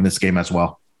they're looking this game as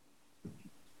well.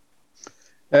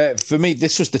 For me,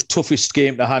 this was the toughest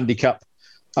game to handicap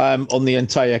on the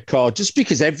entire card, just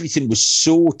because everything was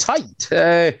so tight.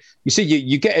 You see,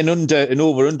 you get an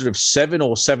over-under of 7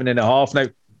 or 7.5. Now,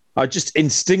 I just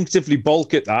instinctively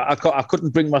balk at that. I couldn't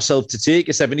bring myself to take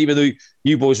a 7, even though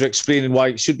you boys were explaining why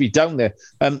it should be down there.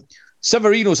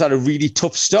 Severino's had a really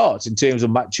tough start in terms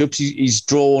of matchups. He's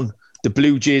drawn the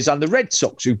Blue Jays and the Red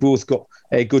Sox, who both got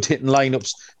good hitting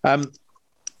lineups.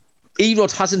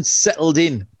 Erod hasn't settled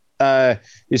in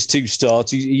his 2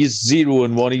 starts. He's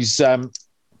 0-1.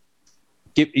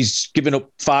 He's given up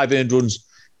 5 earned runs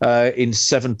in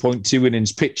 7.2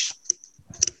 innings pitched.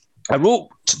 I wrote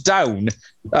down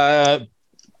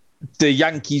the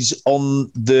Yankees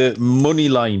on the money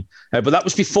line, but that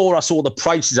was before I saw the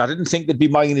prices. I didn't think they'd be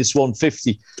minus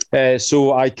 150,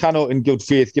 so I cannot in good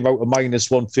faith give out a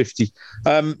minus 150.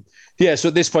 So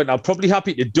at this point, I'm probably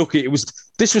happy to duck it.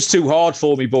 This was too hard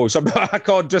for me, boys. I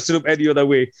can't dress it up any other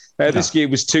way. This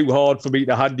game was too hard for me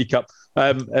to handicap,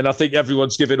 and I think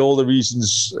everyone's given all the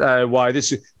reasons why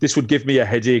this would give me a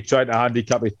headache trying to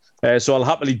handicap it. So I'll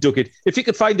happily duck it. If you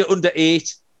could find it under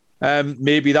 8,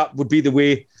 maybe that would be the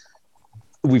way.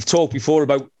 We've talked before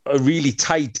about a really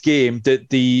tight game that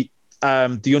the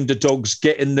underdogs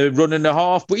get in the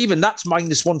 1.5, but even that's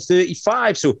minus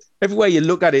 135. So everywhere you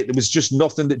look at it, there was just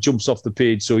nothing that jumps off the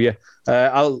page. So yeah,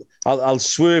 I'll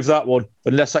swerve that one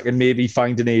unless I can maybe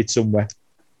find an 8 somewhere.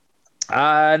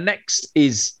 Next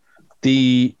is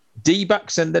the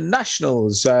D-backs and the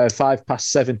Nationals,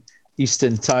 7:05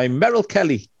 Eastern time. Merrill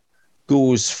Kelly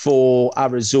goes for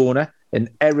Arizona and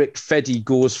Eric Fedde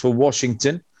goes for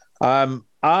Washington.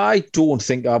 I don't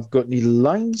think I've got any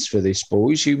lines for this,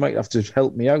 boys. You might have to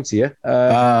help me out here.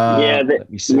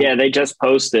 They just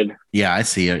posted. Yeah, I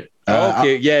see it.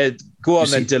 Okay, go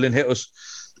on then, Dylan. Hit us.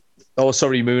 Oh,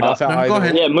 sorry, Moonoff. Go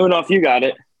ahead. Yeah, Moonoff, you got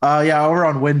it. Over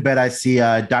on WinBet, I see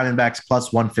Diamondbacks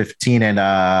plus 115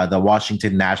 and the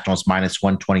Washington Nationals minus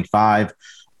 125.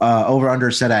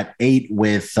 Over-under set at 8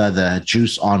 with the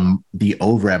juice on the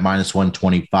over at minus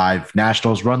 125.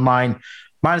 Nationals run line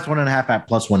minus 1.5 at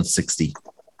plus 160.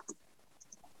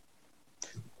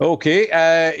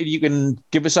 Okay, you can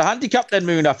give us a handicap then,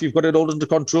 Moonoff. You've got it all under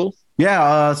control.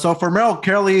 Yeah, so for Merrill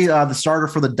Kelly, the starter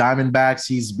for the Diamondbacks,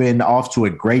 he's been off to a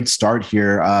great start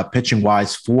here,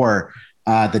 pitching-wise for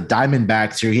the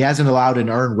Diamondbacks here. He hasn't allowed an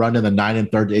earned run in the 9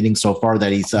 1/3 inning so far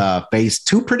that he's faced.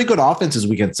 2 pretty good offenses,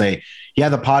 we can say. He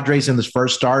had the Padres in his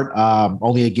first start,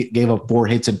 only gave up 4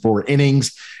 hits in 4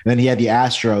 innings. And then he had the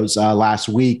Astros last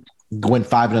week, going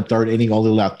 5 1/3 inning,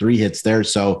 only allowed 3 hits there.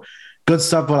 So good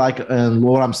stuff, but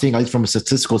what I'm seeing, at least from a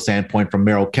statistical standpoint, from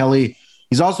Merrill Kelly.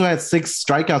 He's also had 6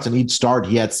 strikeouts in each start.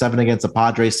 He had 7 against the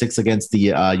Padres, 6 against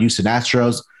the Houston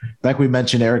Astros. Like we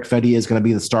mentioned, Eric Fedde is going to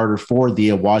be the starter for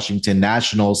the Washington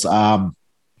Nationals.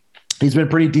 He's been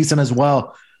pretty decent as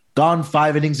well. Gone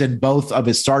 5 innings in both of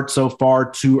his starts so far,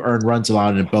 2 earned runs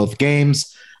allowed in both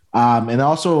games. And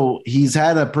also, he's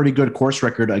had a pretty good course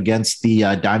record against the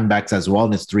Diamondbacks as well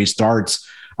in his 3 starts.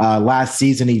 Last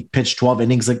season, he pitched 12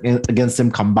 innings against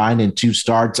them combined in 2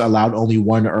 starts, allowed only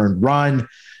 1 earned run.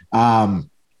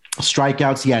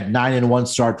 Strikeouts, he had 9 in 1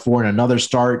 start, 4 in another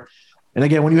start. And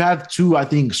again, when you have 2, I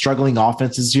think, struggling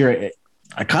offenses here,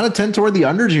 I kind of tend toward the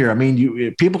unders here. I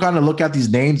mean, people kind of look at these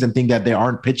names and think that they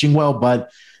aren't pitching well,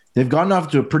 but they've gotten off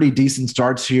to a pretty decent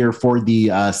starts here for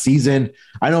the season.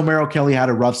 I know Merrill Kelly had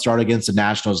a rough start against the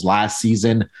Nationals last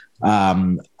season.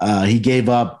 He gave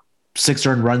up 6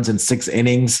 earned runs in 6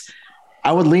 innings.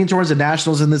 I would lean towards the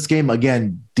Nationals in this game.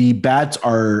 Again, the bats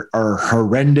are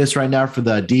horrendous right now for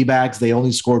the D-backs. They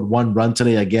only scored 1 run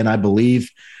today, again, I believe.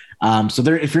 So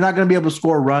if you're not going to be able to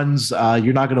score runs,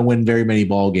 you're not going to win very many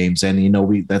ball games.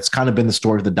 And, that's kind of been the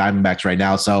story of the Diamondbacks right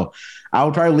now. So I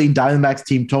would probably lean Diamondbacks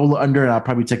team total under, and I'll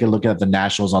probably take a look at the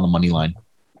Nationals on the money line.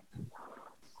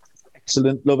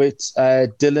 Excellent. Love it.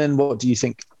 Dylan, what do you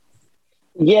think?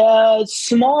 Yeah,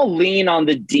 small lean on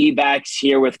the D-backs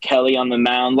here with Kelly on the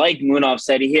mound. Like Moonoff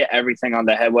said, he hit everything on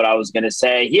the head, what I was going to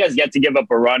say. He has yet to give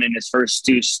up a run in his first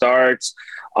 2 starts.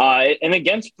 And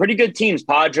against pretty good teams,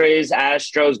 Padres,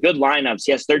 Astros, good lineups.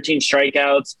 He has 13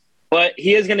 strikeouts, but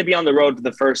he is going to be on the road for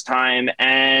the first time.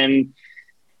 And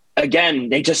again,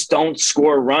 they just don't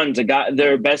score runs.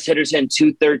 Their best hitters in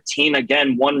 213.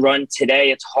 Again, 1 run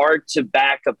today. It's hard to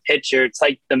back a pitcher. It's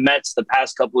like the Mets the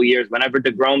past couple of years. Whenever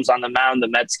DeGrom's on the mound, the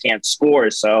Mets can't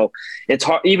score. So it's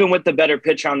hard, even with the better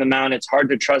pitcher on the mound, it's hard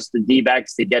to trust the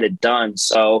D-backs to get it done.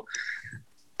 So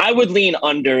I would lean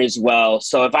under as well.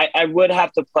 So if I would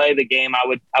have to play the game, I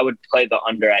would play the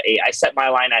under at 8. I set my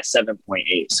line at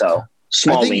 7.8. So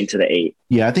small lean to the 8.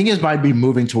 Yeah, I think it might be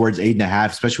moving towards 8.5,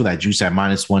 especially with that juice at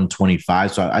minus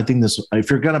 125. So I think if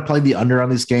you're going to play the under on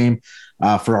this game,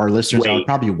 for our listeners, I would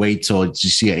probably wait till you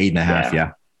see an 8.5.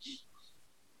 Yeah.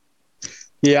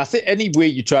 Yeah, I think any way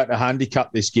you try to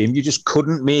handicap this game, you just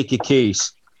couldn't make a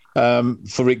case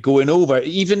for it going over.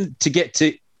 Even to get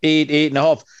to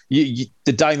 8.5,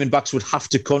 the Diamondbacks would have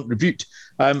to contribute.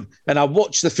 And I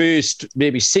watched the first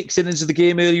maybe 6 innings of the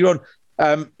game earlier on.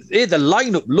 The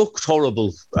lineup looked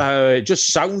horrible. It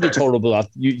just sounded horrible.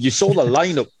 You saw the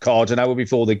lineup card an hour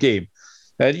before the game.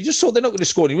 You just thought they're not going to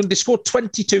score any runs. They scored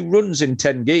 22 runs in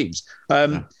 10 games.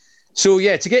 So,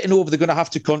 to get an over, they're going to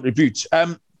have to contribute.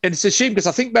 And it's a shame because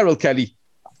I think Merrill Kelly,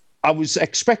 I was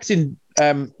expecting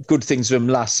good things from him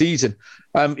last season.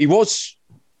 He was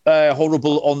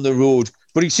horrible on the road,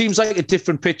 but he seems like a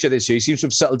different pitcher this year. He seems to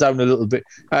have settled down a little bit.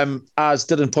 As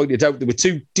Dylan pointed out, there were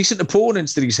two decent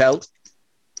opponents that he's held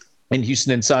in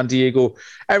Houston and San Diego.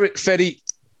 Eric Ferry,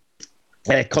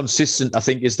 consistent, I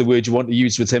think, is the word you want to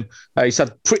use with him. He's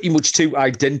had pretty much two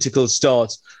identical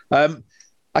starts.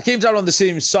 I came down on the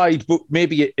same side, but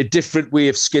maybe a different way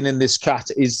of skinning this cat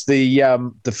is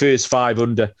the first 5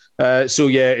 under. It's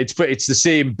the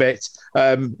same bet.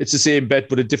 It's the same bet,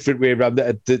 but a different way around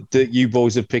that you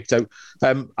boys have picked out.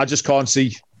 I just can't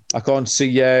see. I can't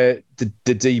see the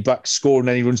D-backs scoring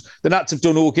any runs. The Nats have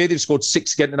done okay. They've scored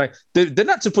 6 again tonight. The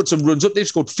Nats have put some runs up. They've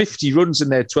scored 50 runs in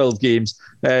their 12 games,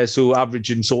 so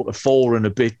averaging sort of 4 and a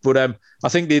bit. But I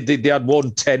think they had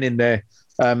 110 in there.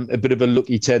 A bit of a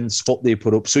lucky 10 spot they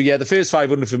put up. So, the first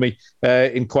 5 under for me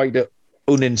in quite an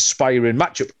uninspiring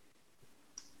matchup.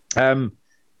 The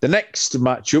next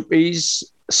matchup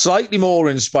is slightly more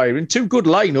inspiring. 2 good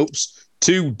lineups,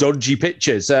 2 dodgy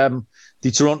pitchers. The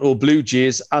Toronto Blue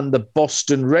Jays and the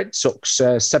Boston Red Sox,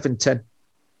 7-10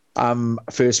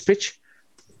 first pitch.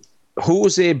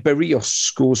 Jose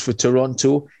Berrios goes for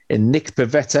Toronto and Nick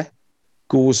Pivetta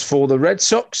goes for the Red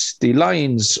Sox. The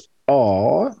lines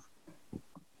are...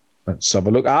 Let's have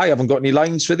a look. I haven't got any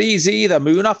lines for these either.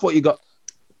 Munaf, what you got?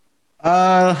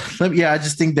 I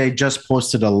just think they just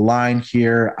posted a line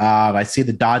here. I see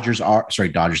the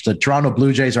the Toronto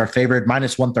Blue Jays are favored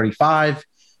 -135.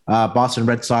 Boston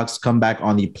Red Sox come back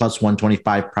on the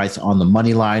 +125 price on the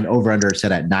money line. Over under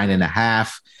set at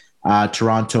 9.5.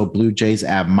 Toronto Blue Jays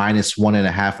at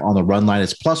 -1.5 on the run line.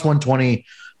 It's +120.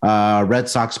 Red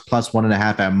Sox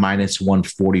 +1.5 at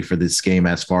 -140 for this game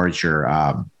as far as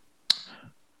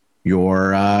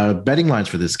your betting lines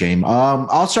for this game.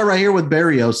 I'll start right here with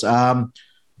Berrios.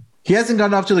 He hasn't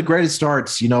gotten off to the greatest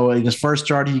starts. In his first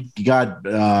start, he got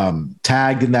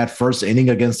tagged in that first inning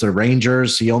against the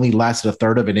Rangers. He only lasted a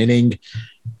third of an inning.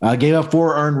 Gave up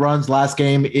 4 earned runs last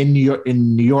game in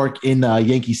New York in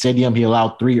Yankee Stadium. He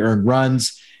allowed 3 earned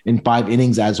runs in 5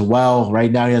 innings as well.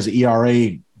 Right now, he has an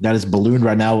ERA that is ballooned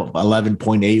right now,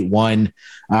 11.81.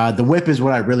 The whip is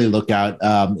what I really look at.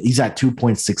 He's at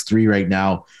 2.63 right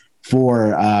now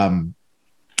for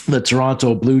the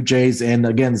Toronto Blue Jays. And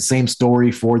again, the same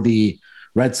story for the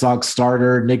Red Sox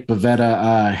starter. Nick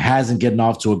Pivetta hasn't gotten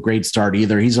off to a great start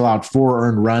either. He's allowed 4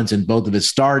 earned runs in both of his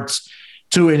starts,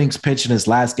 2 innings pitched in his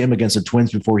last game against the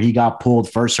Twins before he got pulled.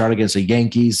 First start against the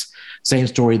Yankees. Same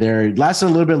story there. It lasted a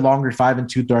little bit longer, 5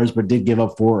 2/3, but did give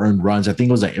up 4 earned runs. I think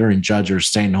it was an Aaron Judge or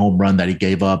staying home run that he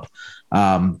gave up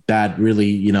that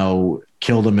really,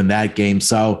 killed him in that game.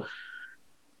 So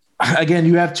again,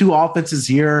 you have 2 offenses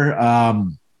here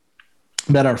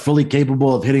that are fully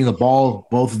capable of hitting the ball.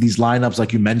 Both of these lineups,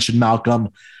 like you mentioned, Malcolm,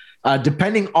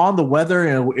 depending on the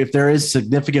weather, if there is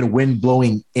significant wind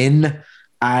blowing in,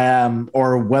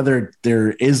 or whether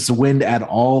there is wind at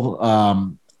all,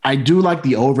 I do like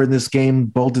the over in this game.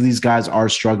 Both of these guys are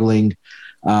struggling.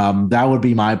 That would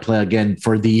be my play again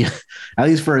for at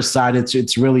least for a side.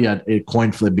 It's really a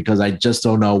coin flip because I just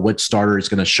don't know which starter is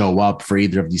going to show up for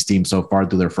either of these teams so far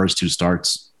through their first 2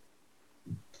 starts.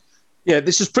 Yeah,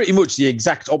 this is pretty much the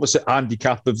exact opposite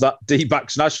handicap of that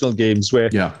D-backs national games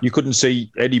where you couldn't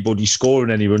see anybody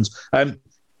scoring any runs.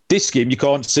 This game, you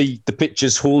can't see the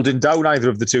pitchers holding down either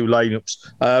of the 2 lineups.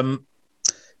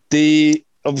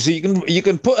 Obviously, you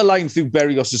can put a line through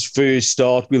Berrios' first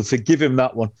start. We'll forgive him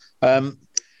that one.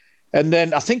 And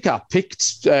then I think I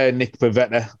picked Nick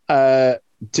Pivetta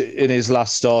in his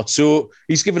last start. So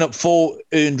he's given up 4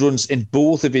 earned runs in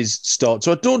both of his starts.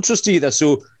 So I don't trust either.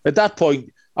 So at that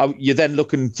point, you're then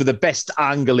looking for the best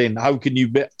angle in. How can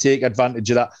you take advantage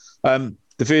of that?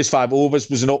 The first 5 overs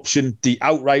was an option. The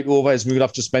outright over, as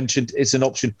Munaf just mentioned, is an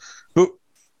option. But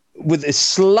with a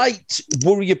slight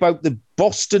worry about the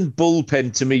Boston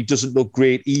bullpen, to me, doesn't look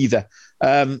great either.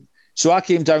 So I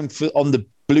came down on the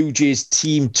Blue Jays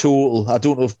team total. I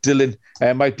don't know if Dylan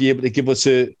might be able to give us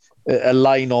a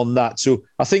line on that. So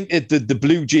I think the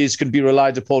Blue Jays can be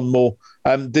relied upon more.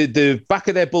 The back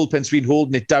of their bullpen's been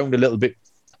holding it down a little bit.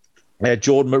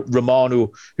 Jordan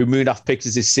Romano, who Munaf picked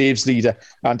as his saves leader,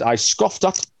 and I scoffed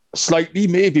at slightly.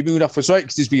 Maybe Munaf was right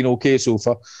because he's been okay so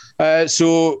far.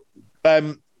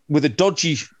 With a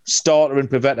dodgy starter in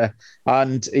Pivetta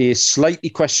and a slightly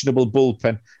questionable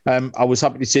bullpen, I was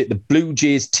happy to take the Blue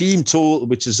Jays team total,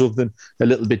 which is something a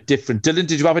little bit different. Dylan,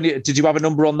 did you have a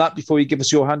number on that before you give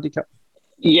us your handicap?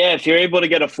 Yeah, if you're able to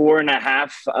get a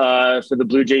 4.5 for the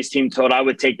Blue Jays team total, I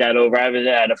would take that over. I have it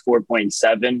at a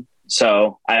 4.7.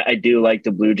 So I do like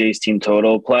the Blue Jays team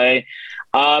total play.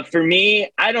 For me,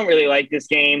 I don't really like this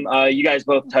game. You guys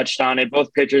both touched on it.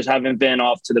 Both pitchers haven't been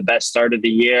off to the best start of the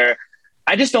year.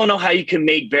 I just don't know how you can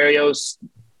make Berrios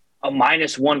a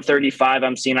minus 135.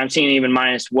 I'm seeing even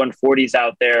minus 140s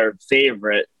out there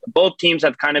favorite. Both teams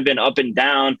have kind of been up and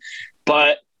down,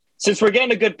 but since we're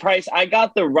getting a good price, I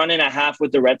got the 1.5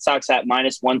 with the Red Sox at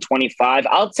minus 125.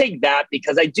 I'll take that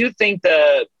because I do think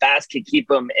the Bats could keep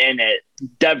them in it.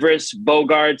 Devers,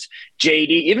 Bogarts, JD,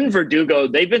 even Verdugo,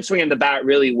 they've been swinging the bat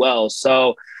really well.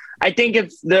 So I think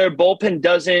if their bullpen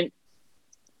doesn't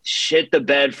shit the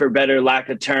bed, for better lack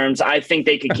of terms, I think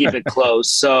they could keep it close.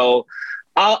 So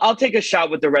I'll take a shot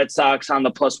with the Red Sox on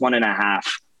the plus 1.5.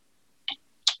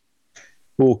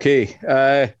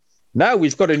 Okay. Now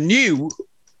we've got a new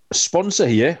sponsor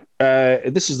here.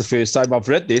 This is the first time I've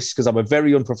read this because I'm a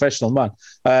very unprofessional man,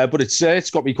 but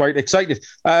it's got me quite excited.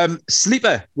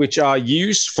 Sleeper, which I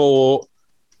use for,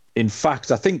 in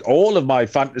fact, I think all of my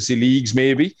fantasy leagues,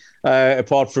 maybe,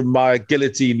 apart from my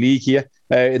Guillotine League here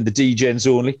in the D-Gens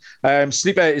only.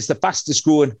 Sleeper is the fastest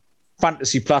growing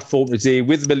fantasy platform today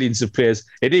with millions of players.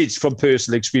 It is, from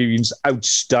personal experience,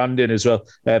 outstanding as well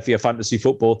for your fantasy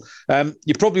football.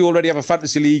 You probably already have a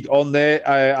fantasy league on there.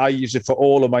 I use it for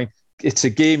all of mine. It's a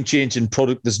game-changing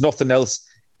product. There's nothing else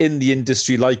in the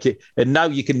industry like it. And now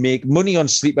you can make money on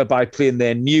Sleeper by playing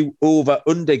their new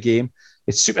over-under game.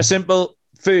 It's super simple.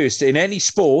 First, in any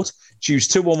sport, choose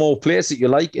 2 or more players that you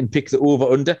like and pick the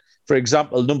over-under. For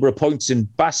example, number of points in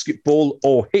basketball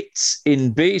or hits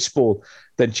in baseball.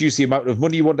 Then choose the amount of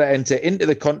money you want to enter into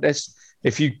the contest.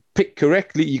 If you pick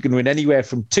correctly, you can win anywhere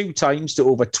from 2 times to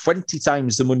over 20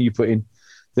 times the money you put in.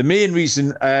 The main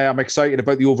reason I'm excited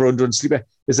about the over-under on Sleeper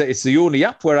is that it's the only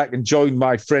app where I can join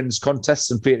my friends'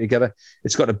 contests and play together.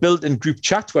 It's got a built-in group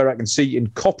chat where I can see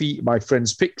and copy my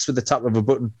friends' picks with the tap of a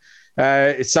button.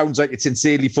 It sounds like it's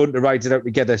insanely fun to ride it out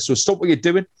together. So stop what you're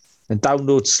doing and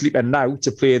download Sleeper now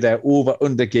to play their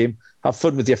over-under game. Have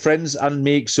fun with your friends and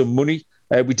make some money.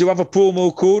 We do have a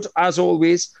promo code, as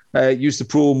always. Use the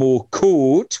promo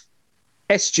code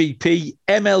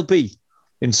SGPMLB,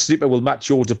 and Sleeper will match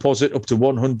your deposit up to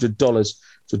 $100.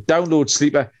 So download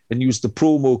Sleeper and use the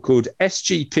promo code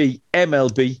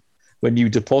SGPMLB when you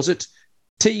deposit.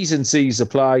 T's and C's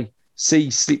apply. See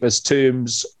Sleeper's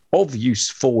terms of use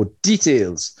for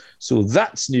details. So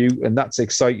that's new and that's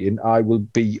exciting. I will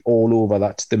be all over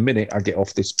that the minute I get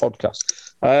off this podcast.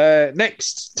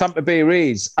 Next, Tampa Bay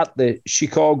Rays at the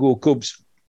Chicago Cubs.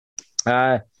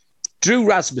 Drew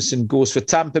Rasmussen goes for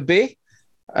Tampa Bay.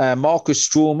 Marcus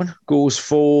Stroman goes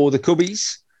for the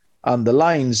Cubbies. And the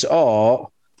lines are...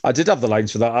 I did have the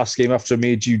lines for that last game after I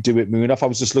made you do it, Moonoff. I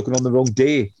was just looking on the wrong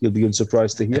day. You'll be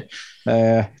unsurprised to hear.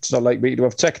 It's not like me to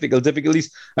have technical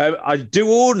difficulties. I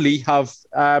do only have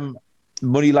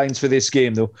money lines for this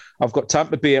game, though. I've got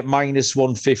Tampa Bay at minus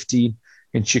 115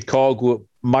 and Chicago at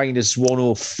minus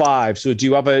 105. So do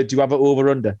you have a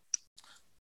over-under?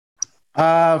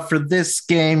 For this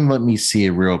game, let me see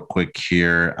it real quick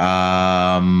here.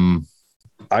 I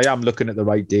am looking at the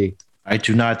right day. I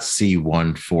do not see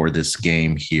one for this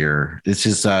game here. This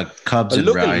is Cubs and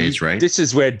Rays, right? This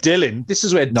is where Dylan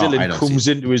comes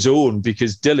into his own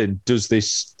because Dylan does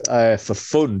this for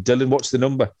fun. Dylan, what's the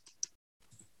number?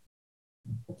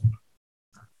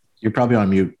 You're probably on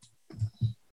mute.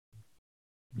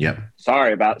 Yep.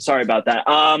 Sorry about that.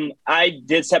 I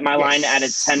did set my line at a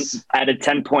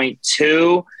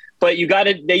 10.2, but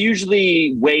they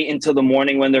usually wait until the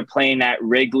morning when they're playing at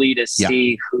Wrigley to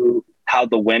see how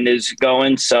the wind is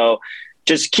going. So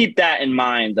just keep that in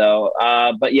mind, though.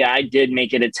 But yeah, I did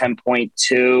make it a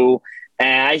 10.2.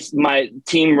 And my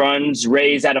team runs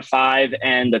Rays at a 5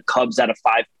 and the Cubs at a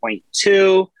 5.2.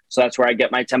 So that's where I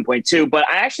get my 10.2. But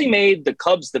I actually made the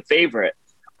Cubs the favorite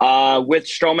with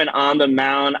Stroman on the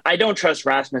mound. I don't trust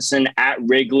Rasmussen at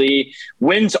Wrigley.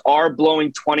 Winds are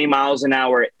blowing 20 miles an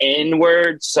hour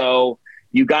inward. So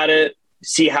you got to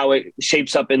see how it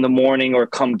shapes up in the morning or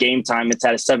come game time. It's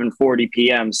at a 7:40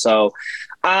 p.m. So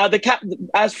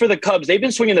as for the Cubs, they've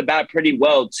been swinging the bat pretty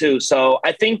well too. So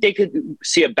I think they could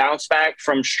see a bounce back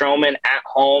from Stroman at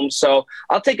home. So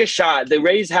I'll take a shot. The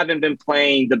Rays haven't been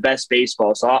playing the best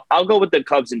baseball. So I'll go with the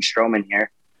Cubs and Stroman here.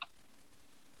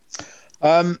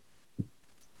 I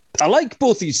like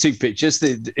both these two pitchers.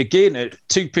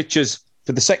 Two pitchers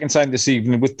for the second time this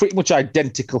evening with pretty much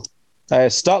identical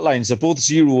start lines. Are both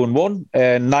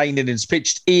 0-1, 9 innings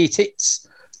pitched, 8 hits.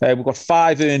 We've got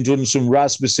 5 earned runs from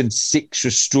Rasmussen, 6 for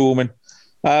Stroman.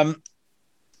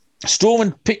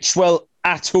 Stroman pitched well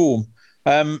at home.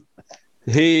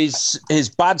 His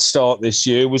bad start this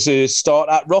year was a start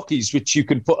at Rockies, which you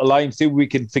can put a line through. We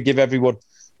can forgive everyone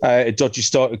a dodgy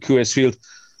start at Coors Field.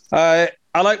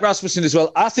 I like Rasmussen as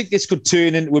well. I think this could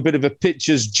turn into a bit of a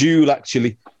pitcher's duel,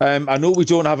 actually. I know we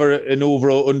don't have an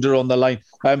over or under on the line,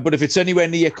 but if it's anywhere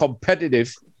near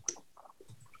competitive,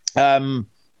 I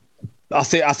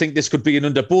think this could be an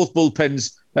under. Both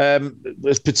bullpens,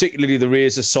 particularly the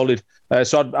Rays, are solid.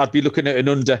 So I'd be looking at an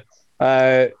under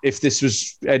if this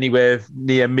was anywhere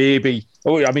near maybe.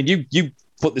 Oh, I mean, you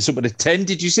put this up at a 10.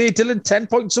 Did you say, Dylan? 10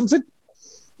 point something?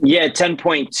 Yeah,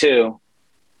 10.2.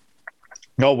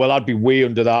 Oh, well, I'd be way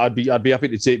under that. I'd be happy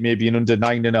to take maybe an under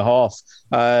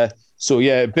 9.5. So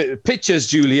yeah, pitchers,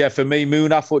 Julia, for me.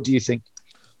 Munaf, what do you think?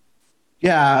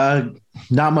 Yeah,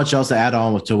 not much else to add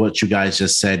on to what you guys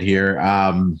just said here.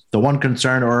 The one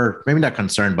concern, or maybe not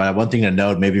concern, but one thing to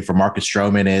note maybe for Marcus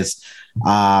Stroman is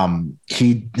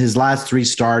his last 3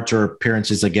 starts or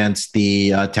appearances against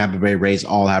the Tampa Bay Rays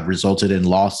all have resulted in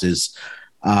losses.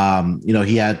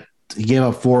 He gave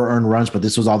up 4 earned runs, but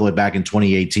this was all the way back in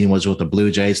 2018, was with the Blue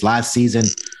Jays. Last season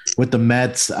with the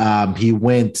Mets, he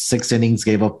went 6 innings,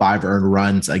 gave up 5 earned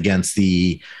runs against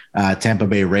the Tampa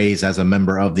Bay Rays as a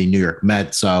member of the New York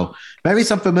Mets. So maybe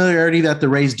some familiarity that the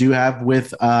Rays do have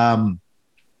with Marcus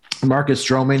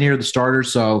Stroman here, the starter.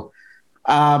 So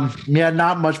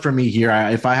not much for me here.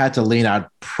 If I had to lean, I'd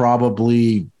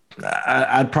probably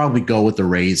go with the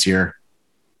Rays here.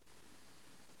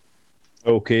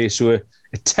 Okay, so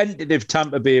a tentative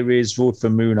Tampa Bay Rays vote for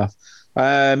Munaf.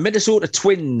 Minnesota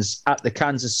Twins at the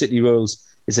Kansas City Royals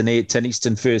is an 8:10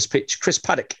 Eastern first pitch. Chris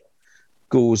Paddock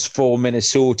goes for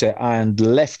Minnesota, and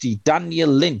lefty Daniel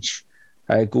Lynch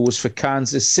goes for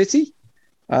Kansas City.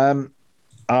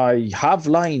 I have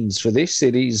lines for this.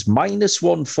 It is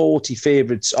 -140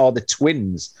 favourites are the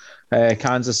Twins.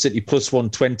 Kansas City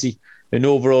 +120, an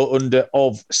overall under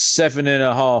of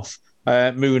 7.5.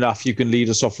 Munaf, you can lead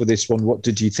us off with this one. What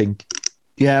did you think?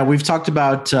 Yeah, we've talked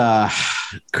about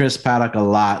Chris Paddock a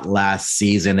lot last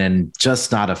season and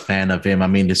just not a fan of him. I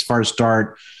mean, his first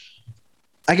start,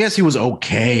 I guess he was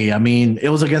okay. I mean, it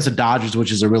was against the Dodgers,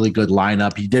 which is a really good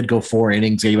lineup. He did go 4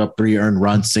 innings, gave up 3 earned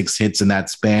runs, 6 hits in that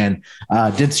span.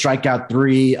 Did strike out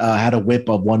 3, had a whip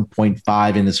of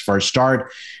 1.5 in his first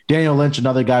start. Daniel Lynch,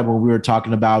 another guy when we were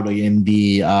talking about in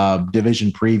the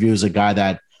division previews, a guy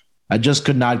that I just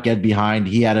could not get behind.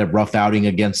 He had a rough outing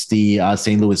against the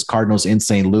St. Louis Cardinals in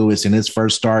St. Louis in his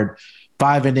first start.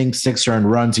 5 innings, 6 earned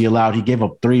runs he allowed. He gave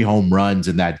up 3 home runs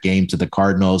in that game to the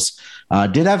Cardinals.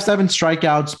 Did have 7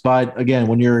 strikeouts, but again,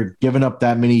 when you're giving up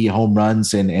that many home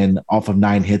runs and off of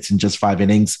 9 hits in just 5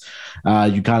 innings,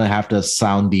 you kind of have to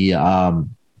sound the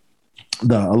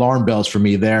alarm bells for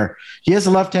me there. He is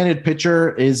a left-handed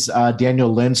pitcher, is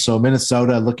Daniel Lynch. So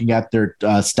Minnesota, looking at their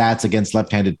stats against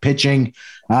left-handed pitching,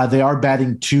 they are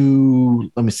batting they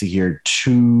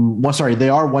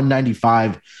are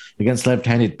 195 against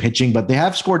left-handed pitching, but they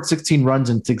have scored 16 runs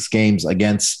in 6 games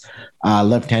against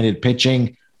left-handed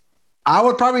pitching. I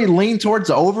would probably lean towards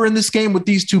the over in this game with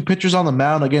these 2 pitchers on the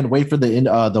mound. Again, wait for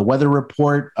the weather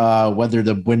report, whether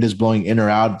the wind is blowing in or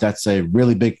out. That's a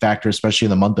really big factor, especially in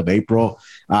the month of April.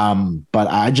 But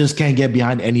I just can't get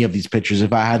behind any of these pitchers.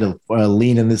 If I had to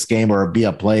lean in this game or be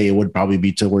a play, it would probably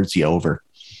be towards the over.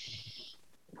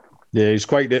 Yeah, it's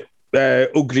quite an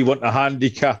ugly one to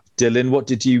handicap. Dylan, what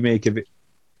did you make of it?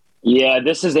 Yeah,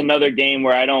 this is another game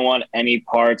where I don't want any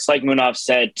parts. Like Munaf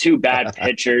said, 2 bad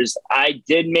pitchers. I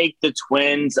did make the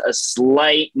Twins a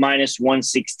slight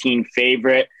 -116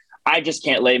 favorite. I just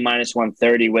can't lay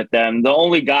 -130 with them. The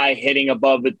only guy hitting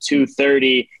above the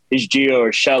 230 is Gio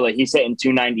Urshela. He's hitting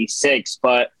 296,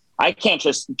 but I can't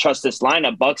just trust this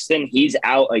lineup. Buxton, he's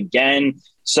out again.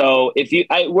 So if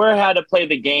were had to play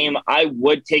the game, I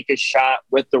would take a shot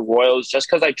with the Royals just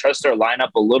because I trust their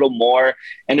lineup a little more,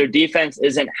 and their defense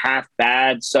isn't half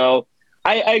bad. So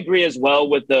I agree as well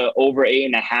with the over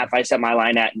 8.5. I set my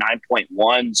line at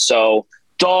 9.1. So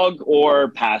dog or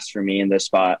pass for me in this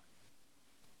spot.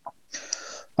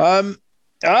 I'm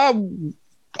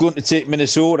going to take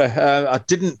Minnesota. I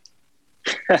didn't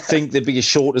think they'd be as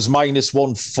short as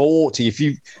 -140. If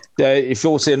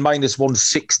you're saying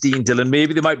 -116, Dylan,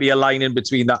 maybe there might be a line in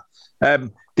between that.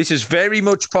 This is very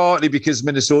much partly because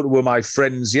Minnesota were my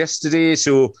friends yesterday,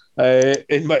 so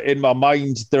in my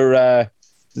mind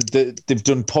they've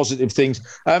done positive things.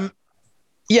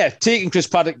 Taking Chris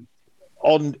Paddock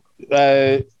on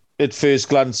at first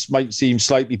glance might seem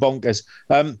slightly bonkers,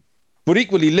 but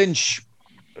equally Lynch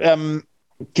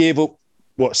gave up.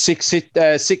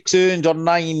 6 earned on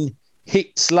 9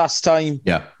 hits last time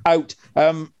out.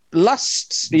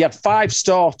 He had 5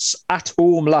 starts at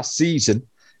home last season,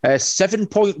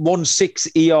 7.16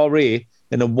 ERA,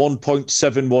 and a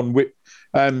 1.71 whip.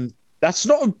 That's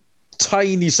not a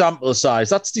tiny sample size.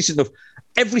 That's decent enough.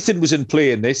 Everything was in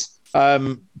play in this.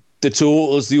 The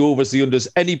totals, the overs, the unders.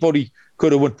 Anybody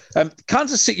could have won.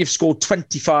 Kansas City have scored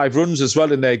 25 runs as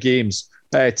well in their games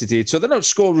today. So they're not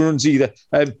scoring runs either.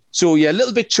 So, yeah, a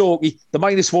little bit chalky. The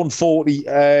minus 140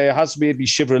 has made me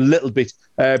shiver a little bit.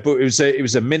 But it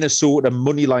was a Minnesota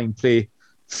money line play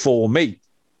for me.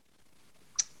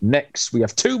 Next, we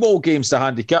have 2 more games to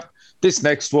handicap. This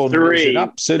next one is an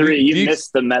absolute... 3. You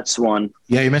missed the Mets one.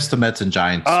 Yeah, you missed the Mets and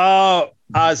Giants.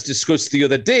 As discussed the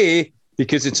other day,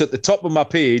 because it's at the top of my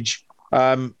page,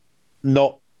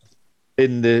 not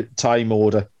in the time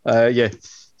order. Yeah,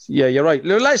 you're right.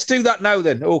 Let's do that now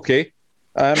then. Okay.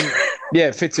 Yeah,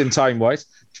 it fits in time-wise.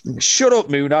 Shut up,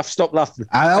 Munaf. Stop laughing.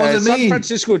 That wasn't me. San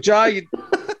Francisco Giants...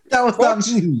 That was not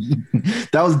me.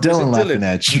 That was Dylan laughing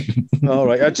at you. All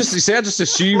right. I just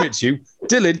assume it's you.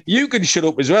 Dylan, you can shut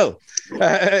up as well.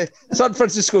 San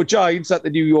Francisco Giants at the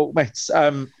New York Mets.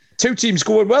 2 teams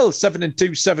going well, 7-2,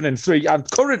 7-3,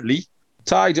 and currently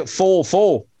tied at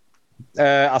 4-4,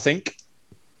 I think,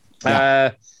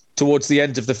 towards the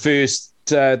end of the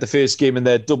first game in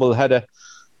their doubleheader.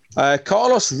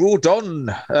 Carlos Rodon,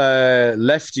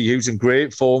 lefty, who's in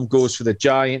great form, goes for the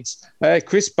Giants.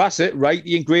 Chris Bassett,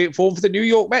 righty, in great form for the New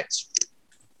York Mets.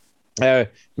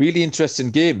 Really interesting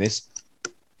game, this.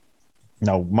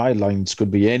 Now, my lines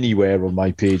could be anywhere on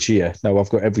my page here. Now, I've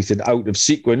got everything out of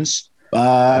sequence.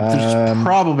 There's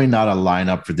probably not a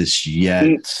lineup for this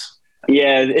yet.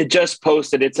 Yeah, it just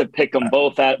posted. It's a pick 'em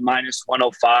both at minus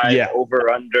 105,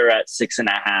 over under at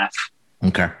 6.5.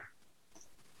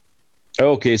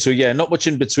 Okay, so yeah, not much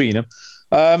in between them.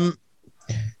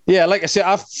 Yeah, like I said,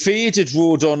 I faded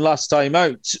Rodon last time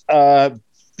out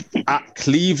at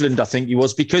Cleveland, I think he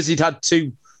was, because he'd had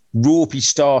 2 ropey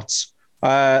starts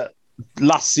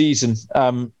last season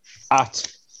at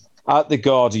the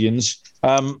Guardians.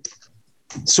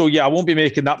 So yeah, I won't be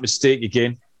making that mistake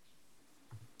again.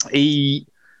 He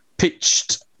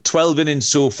pitched 12 innings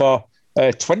so far.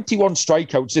 21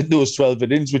 strikeouts in those 12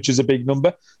 innings, which is a big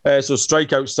number. So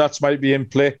strikeout stats might be in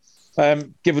play.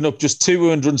 Giving up just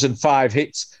 2 earned runs and 5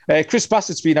 hits. Chris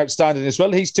Bassett's been outstanding as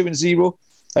well. He's 2-0.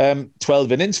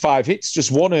 12 innings, 5 hits,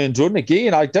 just 1 earned run.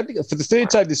 Again, identical for the third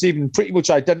time this evening. Pretty much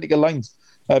identical lines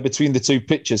between the 2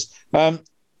 pitchers. I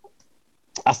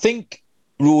think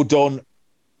Rodon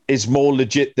is more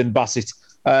legit than Bassett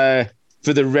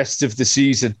for the rest of the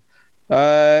season.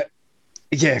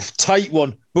 Yeah, tight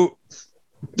one, but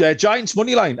Giants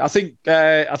money line. I think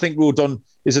Rodon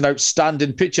is an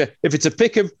outstanding pitcher. If it's a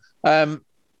pick 'em, I'll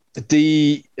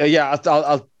take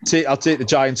the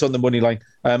Giants on the money line.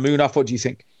 Munaf, what do you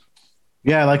think?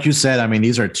 Yeah, like you said, I mean,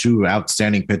 these are 2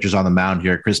 outstanding pitchers on the mound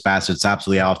here. Chris Bassett's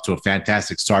absolutely off to a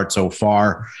fantastic start so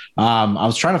far. I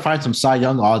was trying to find some Cy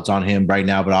Young odds on him right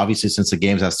now, but obviously since the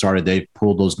games have started, they've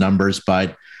pulled those numbers.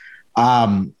 But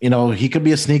he could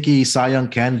be a sneaky Cy Young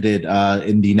candidate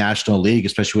in the National League,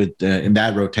 especially with in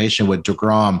that rotation with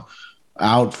DeGrom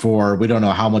out for we don't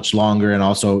know how much longer, and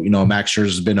also Max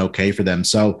Scherzer's been okay for them.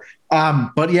 So,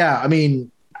 but yeah, I mean,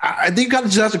 I think you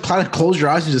just have to kind of close your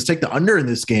eyes and just take the under in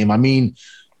this game. I mean,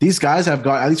 these guys have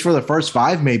got, at least for the first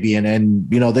 5 maybe, and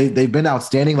they've been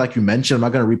outstanding, like you mentioned. I'm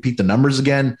not going to repeat the numbers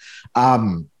again.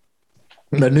 The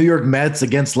New York Mets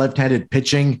against left-handed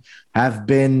pitching they've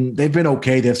been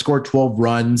okay. They've scored 12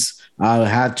 runs,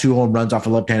 had 2 home runs off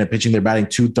of left-handed pitching. They're batting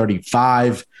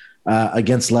 .235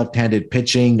 against left-handed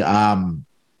pitching.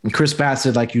 Chris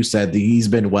Bassett, like you said, he's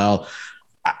been well.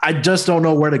 I just don't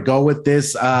know where to go with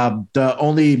this. The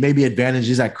only maybe advantage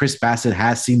is that Chris Bassett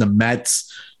has seen the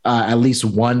Mets at least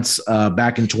once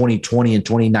back in 2020 and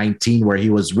 2019, where he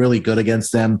was really good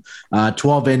against them.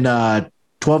 12 in,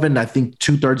 I think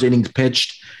 2/3 innings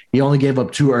pitched. He only gave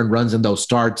up 2 earned runs in those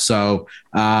starts. So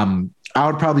I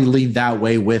would probably lean that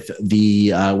way with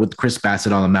Chris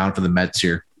Bassett on the mound for the Mets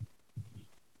here.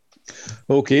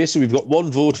 Okay, so we've got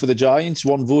 1 vote for the Giants,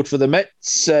 1 vote for the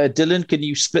Mets. Dylan, can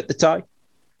you split the tie?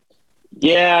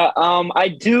 Yeah, I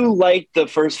do like the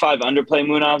first 5 underplay,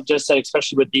 Munaf just said,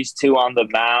 especially with these 2 on the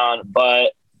mound.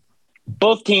 But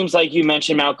both teams, like you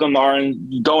mentioned, Malcolm, are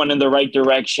going in the right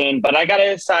direction. But I got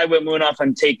to side with Munaf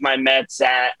and take my Mets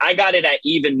I got it at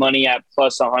even money at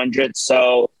plus 100.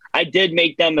 So I did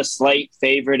make them a slight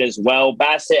favorite as well.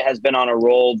 Bassett has been on a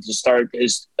roll to start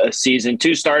his season.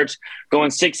 2 starts,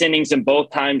 going 6 innings and both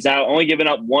times out, only giving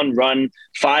up 1 run,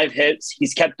 5 hits.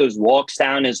 He's kept those walks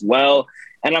down as well.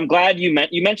 And I'm glad you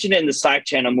mentioned it in the Slack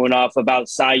channel, Munaf, about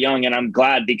Cy Young, and I'm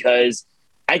glad because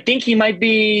I think it might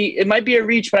be a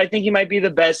reach, but I think he might be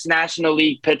the best National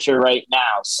League pitcher right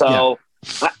now. So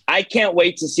I can't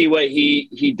wait to see what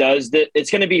he does.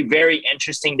 It's going to be very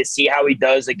interesting to see how he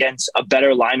does against a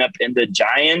better lineup in the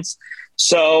Giants.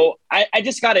 So I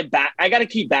just got to back. I got to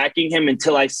keep backing him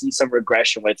until I see some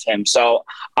regression with him. So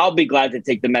I'll be glad to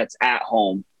take the Mets at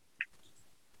home.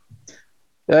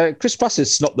 Chris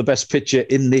Bassitt's not the best pitcher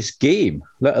in this game,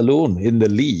 let alone in the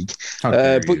league.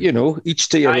 But, each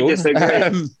to your own. I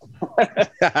disagree.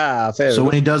 So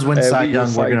when he does win Cy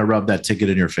Young, we're going to rub that ticket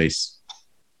in your face.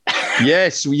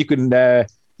 Yes, you can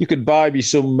buy me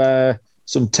some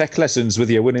tech lessons with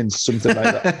your winnings, something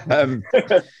like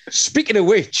that. Speaking of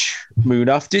which,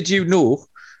 Munaf, did you know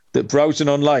that browsing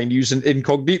online using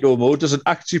incognito mode doesn't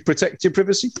actually protect your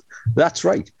privacy? That's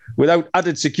right. Without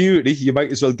added security, you might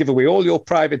as well give away all your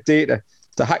private data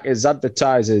to hackers,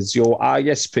 advertisers, your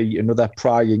ISP and other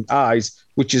prying eyes,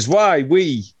 which is why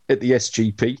we at the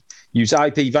SGP use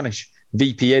IPVanish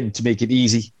VPN to make it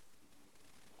easy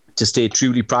to stay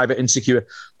truly private and secure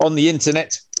on the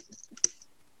internet.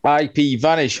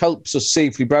 IPVanish helps us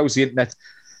safely browse the internet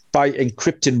by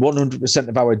encrypting 100%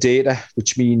 of our data,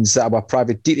 which means that our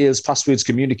private details, passwords,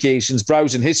 communications,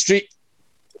 browsing history,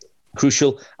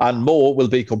 crucial, and more will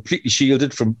be completely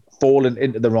shielded from falling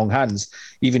into the wrong hands.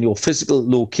 Even your physical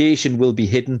location will be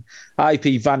hidden.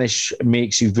 IPVanish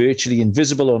makes you virtually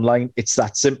invisible online. It's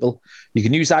that simple. You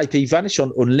can use IPVanish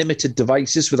on unlimited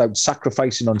devices without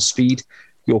sacrificing on speed.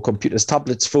 Your computers,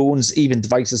 tablets, phones, even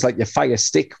devices like your Fire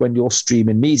Stick when you're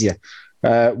streaming media.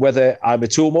 Whether I'm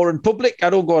at home or in public, I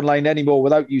don't go online anymore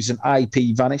without using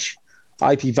IPVanish.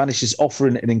 IPVanish is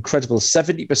offering an incredible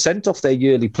 70% off their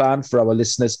yearly plan for our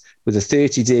listeners with a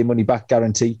 30-day money-back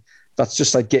guarantee. That's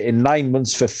just like getting 9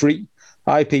 months for free.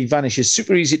 IPVanish is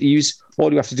super easy to use.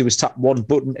 All you have to do is tap one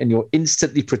button and you're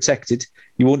instantly protected.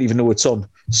 You won't even know it's on.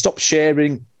 Stop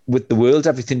sharing with the world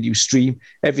everything you stream,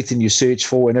 everything you search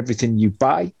for, and everything you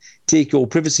buy. Take your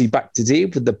privacy back today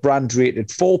with the brand rated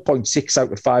 4.6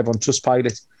 out of 5 on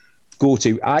Trustpilot. Go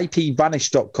to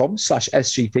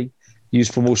ipvanish.com/SGP. Use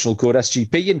promotional code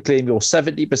SGP and claim your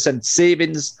 70%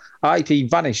 savings.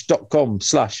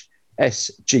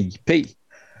 ipvanish.com/SGP.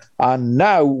 And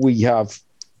now we have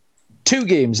 2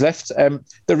 games left.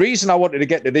 The reason I wanted to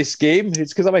get to this game is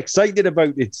because I'm excited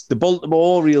about it. The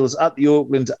Baltimore Orioles at the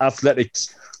Oakland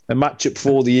Athletics, a matchup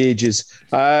for the ages.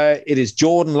 It is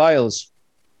Jordan Lyles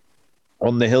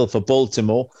on the hill for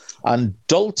Baltimore, and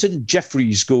Dalton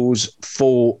Jeffries goes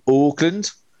for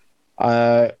Oakland.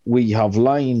 We have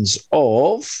lines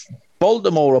of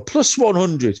Baltimore a plus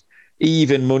 100,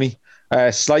 even money.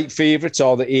 Slight favourites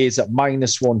are the A's at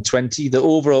minus 120. The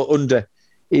overall under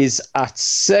is at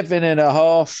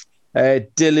 7.5.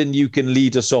 Dylan, you can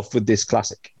lead us off with this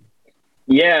classic.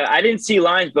 Yeah, I didn't see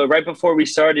lines, but right before we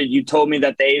started, you told me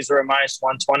that the A's were a minus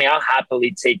 120. I'll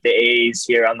happily take the A's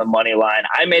here on the money line.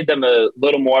 I made them a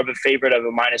little more of a favorite of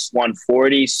a minus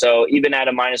 140. So even at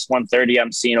a minus 130,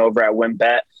 I'm seeing over at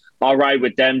WinBet. I'll ride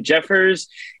with them. Jeffers,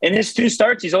 in his 2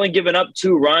 starts, he's only given up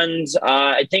 2 runs.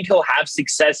 I think he'll have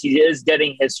success. He is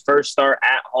getting his first start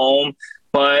at home.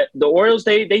 But the Orioles,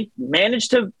 they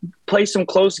managed to play some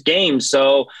close games.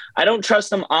 So I don't trust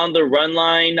them on the run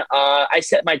line. I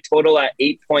set my total at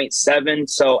 8.7.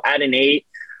 So at an 8,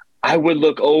 I would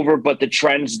look over, but the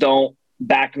trends don't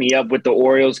back me up with the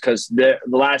Orioles because the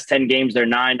last 10 games, they're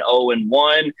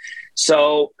 9-0-1.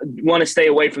 So want to stay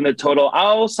away from the total.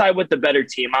 I'll side with the better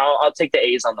team. I'll take the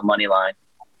A's on the money line.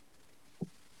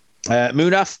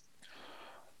 Munaf?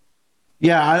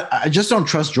 Yeah, I just don't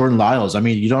trust Jordan Lyles. I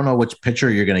mean, you don't know which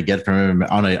pitcher you're going to get from him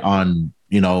on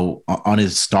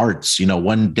his starts. You know,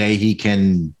 one day he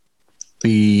can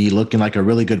be looking like a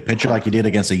really good pitcher like he did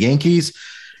against the Yankees.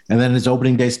 And then his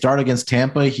opening day start against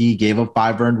Tampa, he gave up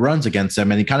 5 earned runs against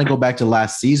them. And you kind of go back to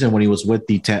last season when he was with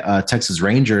the Texas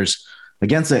Rangers.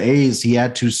 Against the A's, he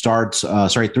had 3 starts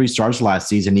last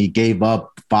season. He gave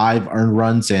up 5 earned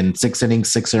runs in 6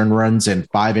 innings, 6 earned runs in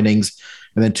 5 innings,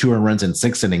 and then 2 earned runs in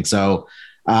 6 innings. So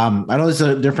I know there's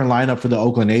a different lineup for the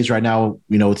Oakland A's right now,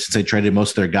 since they traded most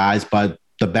of their guys, but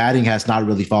the batting has not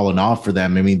really fallen off for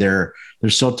them. I mean, they're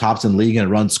still tops in the league in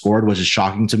runs scored, which is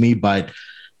shocking to me, but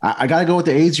I got to go with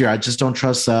the A's here. I just don't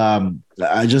trust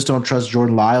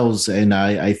Jordan Lyles, and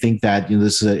I think that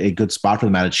this is a good spot for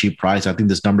them at a cheap price. I think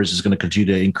this number is just going to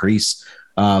continue to increase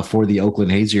for the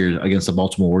Oakland A's here against the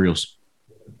Baltimore Orioles.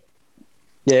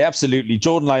 Yeah, absolutely.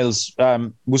 Jordan Lyles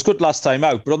was good last time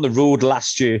out, but on the road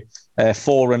last year,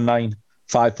 4-9,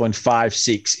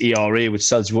 5.56 ERA, which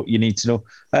tells you what you need to know.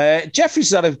 Jeffries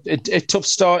had a tough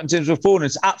start in terms of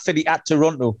opponents at Philly, at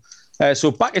Toronto. So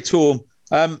back at home.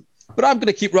 But I'm going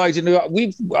to keep riding.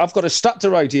 I've got a stat to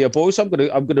ride here, boys. I'm going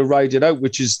to ride it out,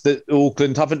 which is that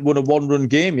Oakland haven't won a 1-run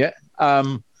game yet.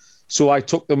 So I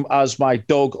took them as my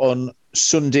dog on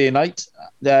Sunday night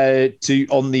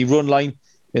on the run line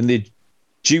in the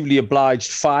duly obliged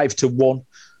 5-1.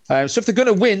 So if they're going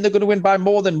to win by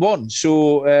more than one.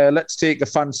 So let's take a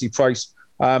fancy price.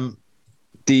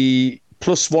 The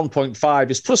plus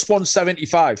 1.5 is plus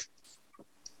 175.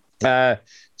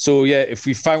 So yeah, if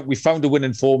we found a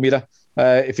winning formula.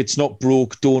 If it's not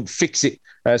broke, don't fix it.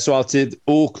 So I'll take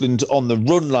Oakland on the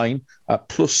run line at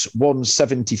plus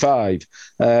 175.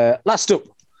 Last up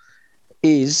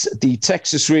is the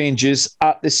Texas Rangers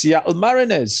at the Seattle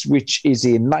Mariners, which is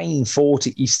a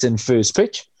 9:40 Eastern first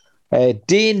pitch.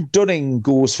 Dane Dunning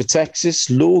goes for Texas.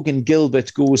 Logan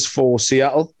Gilbert goes for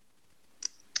Seattle.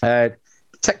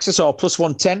 Texas are plus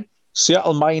 110.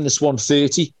 Seattle minus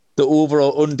 130. The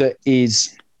overall under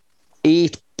is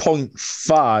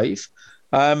 8.5.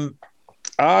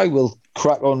 I will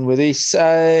crack on with this.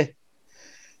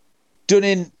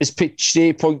 Dunning has pitched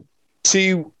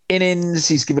 8.2 innings.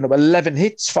 He's given up 11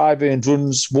 hits, 5 earned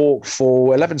runs, walked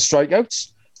for 11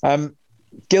 strikeouts.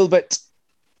 Gilbert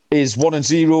is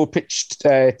 1-0, pitched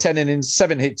 10 innings,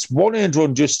 7 hits, 1 earned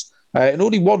run just, and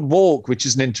only 1 walk, which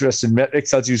is an interesting metric.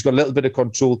 Tells you he's got a little bit of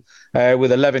control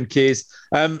with 11 Ks.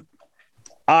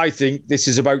 I think this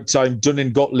is about time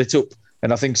Dunning got lit up,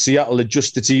 and I think Seattle are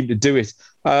just the team to do it.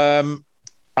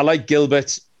 I like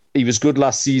Gilbert. He was good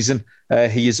last season.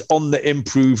 He is on the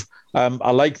improve.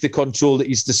 I like the control that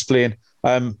he's displaying.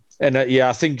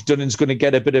 I think Dunning's going to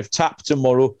get a bit of tap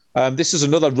tomorrow. This is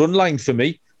another run line for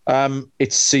me.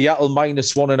 It's Seattle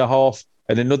minus 1.5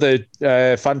 and another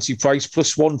fancy price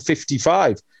plus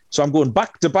 155. So I'm going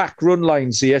back-to-back run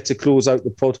lines here to close out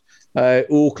the pod.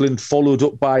 Oakland followed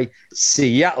up by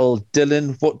Seattle.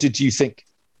 Dylan, what did you think?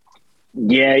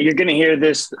 Yeah, you're going to hear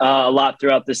this a lot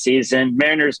throughout the season.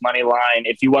 Mariners money line.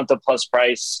 If you want the plus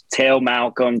price, tail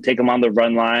Malcolm, take him on the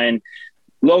run line.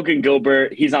 Logan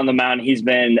Gilbert, he's on the mound. He's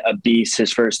been a beast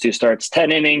his first 2 starts.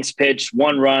 10 innings pitched,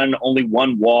 1 run, only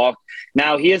 1 walk.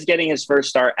 Now he is getting his first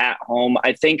start at home.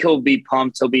 I think he'll be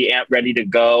pumped. He'll be ready to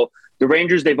go. The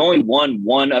Rangers, they've only won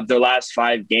 1 of their last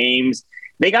 5 games.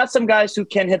 They got some guys who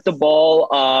can hit the ball,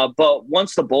 but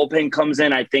once the bullpen comes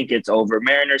in, I think it's over.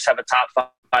 Mariners have a top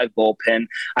 5 bullpen.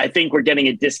 I think we're getting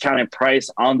a discounted price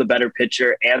on the better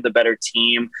pitcher and the better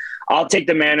team. I'll take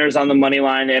the Mariners on the money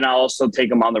line, and I'll also take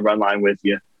them on the run line with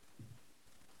you.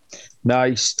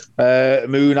 Nice.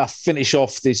 Moon, I finish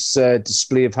off this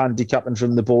display of handicapping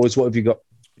from the boys. What have you got?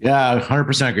 Yeah,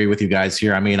 100% agree with you guys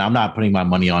here. I mean, I'm not putting my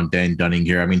money on Dane Dunning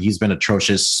here. I mean, he's been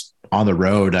atrocious on the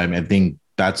road. I think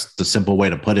that's the simple way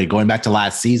to put it. Going back to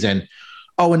last season,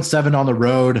 0-7 on the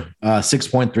road,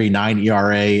 6.39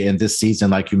 ERA. And this season,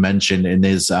 like you mentioned, in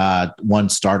his 1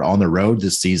 start on the road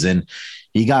this season,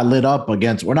 he got lit up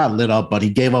against, well, not lit up, but he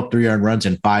gave up 3 earned runs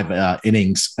in 5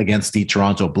 innings against the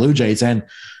Toronto Blue Jays. And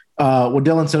what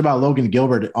Dylan said about Logan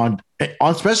Gilbert on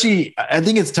especially, I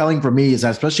think it's telling for me is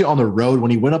that especially on the road when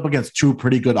he went up against 2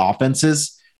 pretty good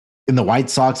offenses in the White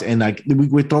Sox, and like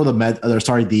we throw the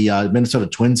Minnesota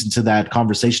Twins into that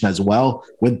conversation as well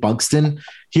with Buxton.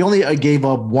 He only gave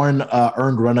up 1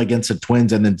 earned run against the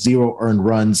Twins and then 0 earned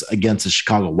runs against the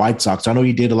Chicago White Sox. So I know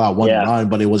he did allow 1 run,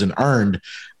 but it wasn't earned.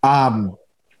 And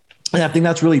I think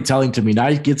that's really telling to me. Now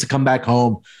he gets to come back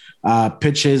home,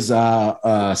 pitch his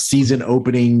season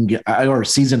opening or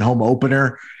season home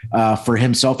opener for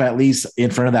himself, at least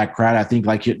in front of that crowd. I think,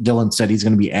 like Dylan said, he's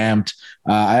going to be amped.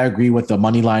 I agree with the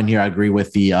money line here. I agree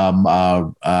with the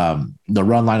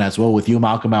run line as well with you,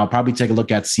 Malcolm. I'll probably take a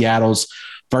look at Seattle's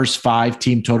first 5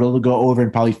 team total to go over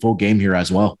and probably full game here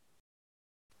as well.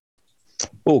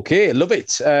 Okay, love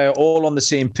it. All on the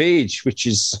same page, which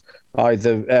is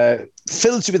either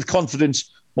fills you with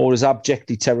confidence or is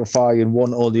abjectly terrifying,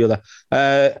 one or the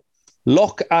other.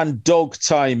 Lock and dog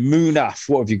time. Munaf,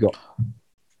 what have you got?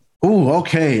 Oh,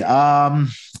 okay.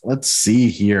 Let's see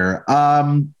here.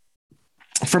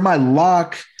 For my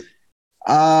lock,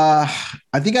 I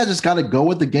think I just got to go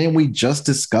with the game we just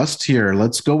discussed here.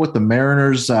 Let's go with the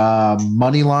Mariners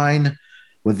money line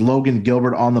with Logan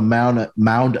Gilbert on the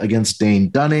mound against Dane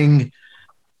Dunning.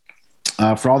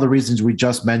 For all the reasons we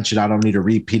just mentioned, I don't need to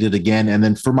repeat it again. And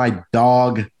then for my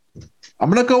dog,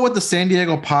 I'm going to go with the San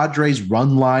Diego Padres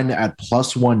run line at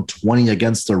plus 120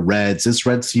 against the Reds. This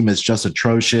Reds team is just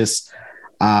atrocious.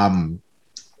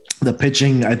 The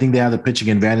pitching, I think they have the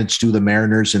pitching advantage to the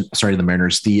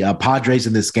Padres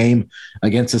in this game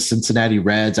against the Cincinnati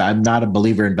Reds. I'm not a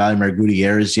believer in Vladimir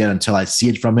Gutierrez yet until I see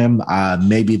it from him.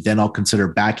 Maybe then I'll consider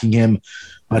backing him.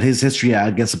 But his history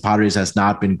against the Padres has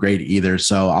not been great either.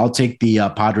 So I'll take the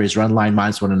Padres run line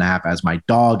minus 1.5 as my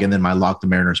dog, and then my lock the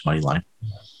Mariners money line.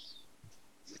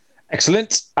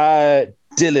 Excellent.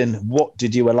 Dylan, what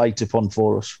did you alight upon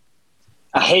for us?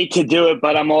 I hate to do it,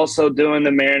 but I'm also doing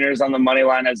the Mariners on the money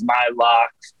line as my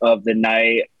lock of the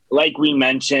night. Like we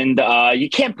mentioned, you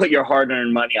can't put your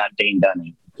hard-earned money on Dane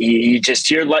Dunning. You're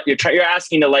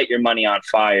asking to light your money on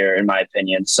fire, in my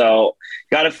opinion. So,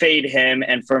 got to fade him.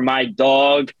 And for my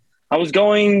dog, I was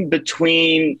going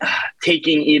between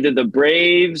taking either the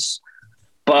Braves,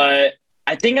 but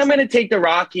I think I'm going to take the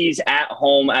Rockies at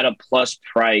home at a plus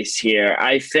price here.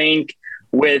 I think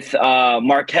with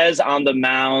Marquez on the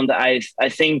mound, I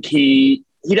think he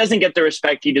doesn't get the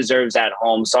respect he deserves at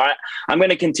home. So I'm going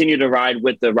to continue to ride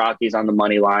with the Rockies on the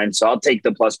money line. So I'll take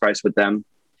the plus price with them.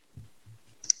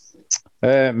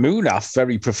 Munaf,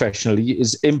 very professionally,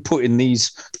 is inputting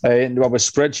these into our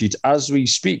spreadsheet as we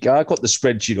speak. I got the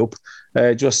spreadsheet up,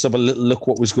 just have a little look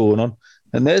what was going on.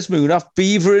 And there's Munaf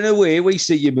beavering away. We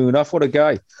see you, Munaf. What a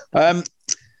guy.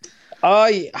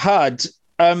 I had,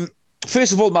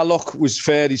 first of all, my lock was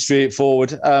fairly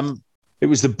straightforward. It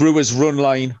was the Brewers run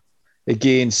line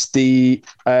against the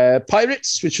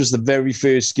Pirates, which was the very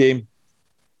first game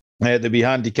that we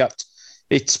handicapped.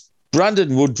 It's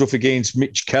Brandon Woodruff against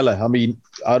Mitch Keller. I mean,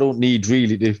 I don't need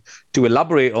really to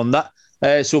elaborate on that.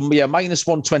 Minus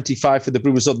 125 for the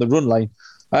Brewers on the run line.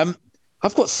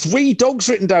 I've got 3 dogs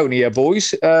written down here,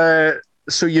 boys.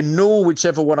 So you know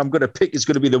whichever one I'm going to pick is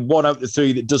going to be the one out of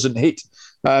 3 that doesn't hit.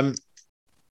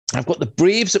 I've got the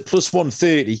Braves at plus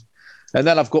 130, and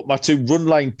then I've got my 2 run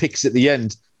line picks at the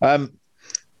end.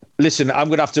 Listen, I'm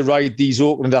going to have to ride these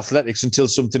Oakland Athletics until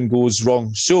something goes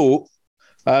wrong. So,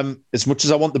 as much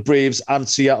as I want the Braves and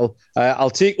Seattle, I'll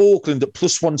take Oakland at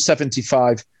plus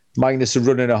 175, minus a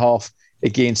run and a half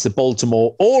against the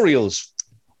Baltimore Orioles.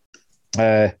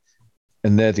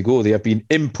 And there they go. They have been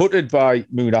inputted by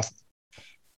Munaf.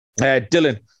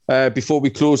 Dylan, before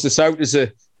we close this out, is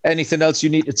there anything else you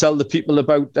need to tell the people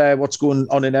about what's going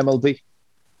on in MLB?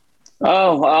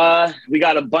 We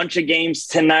got a bunch of games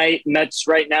tonight. Mets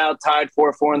right now tied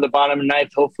 4-4 in the bottom of the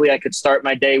ninth. Hopefully I could start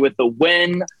my day with a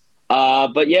win.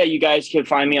 But yeah, you guys can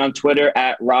find me on Twitter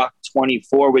at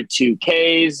Rock24 with 2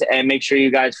 Ks. And make sure you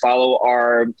guys follow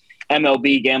our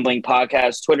MLB Gambling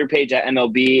Podcast Twitter page at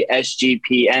MLB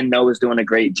SGPN. Noah's doing a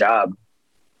great job.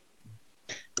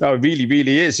 Oh, it really,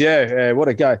 really is. Yeah, what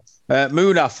a guy.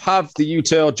 Munaf, have the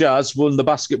Utah Jazz won the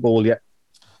basketball yet?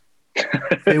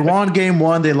 They won game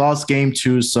 1. They lost game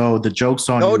 2. So the joke's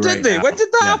on you. Oh, did right they? now. When did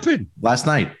that happen? Last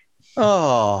night.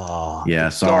 Oh. Yeah,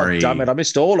 sorry. God damn it. I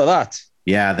missed all of that.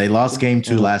 Yeah, they lost game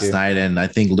 2 last night. And I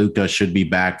think Luka should be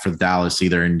back for Dallas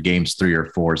either in games 3 or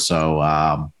 4.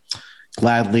 So,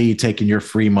 gladly taking your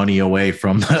free money away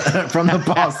from the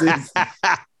bosses.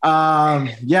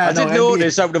 I did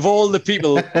notice out of all the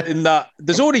people in that,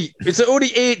 it's only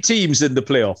 8 teams in the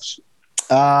playoffs.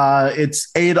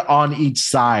 It's 8 on each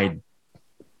side.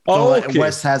 Oh, so okay.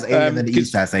 West has 8 and then the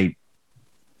East has 8.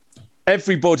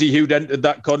 Everybody who'd entered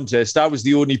that contest, I was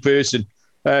the only person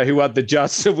who had the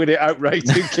Jazz to win it outright.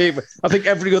 I think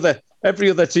every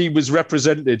other team was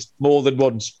represented more than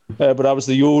once, but I was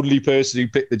the only person who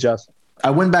picked the Jazz. I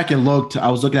went back and looked.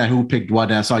 I was looking at who picked what,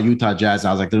 and I saw Utah Jazz.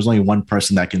 I was like, "There's only one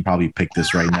person that can probably pick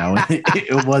this right now."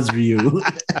 It was you.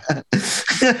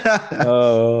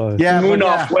 I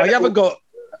haven't got.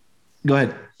 Go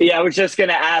ahead. Yeah, I was just going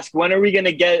to ask, when are we going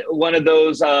to get one of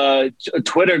those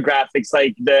Twitter graphics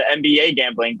like the NBA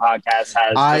Gambling Podcast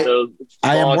has?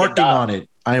 I am working on it.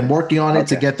 I am working on it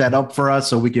to get that up for us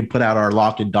so we can put out our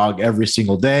lock and dog every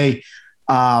single day.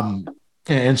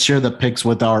 And share the picks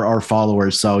with our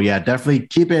followers. So yeah, definitely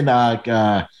give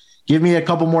me a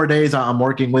couple more days. I'm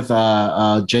working with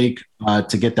Jake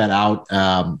to get that out.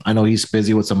 I know he's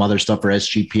busy with some other stuff for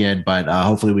SGPN, but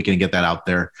hopefully we can get that out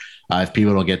there if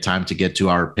people don't get time to get to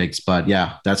our picks. But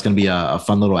yeah, that's going to be a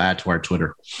fun little add to our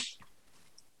Twitter.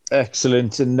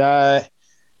 Excellent. And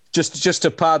just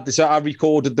to pad this out, I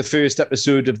recorded the first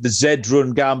episode of the Z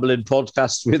Run Gambling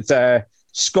Podcast with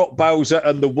Scott Bowser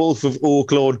and the Wolf of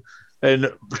Oaklawn. And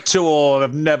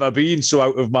I've never been so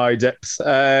out of my depth.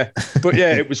 But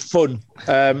yeah, it was fun.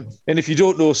 And if you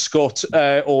don't know Scott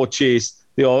or Chase,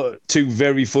 they are 2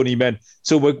 very funny men.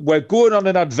 So we're going on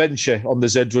an adventure on the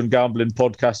Z Run Gambling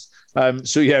Podcast.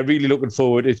 So yeah, really looking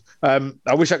forward to it.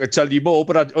 I wish I could tell you more,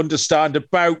 but I understand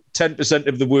about 10%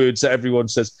 of the words that everyone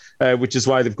says, which is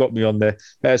why they've got me on there.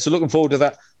 So looking forward to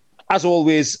that. As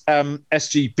always,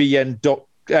 sgpn.com.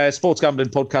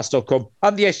 sportsgamblingpodcast.com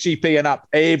and the SGPN app.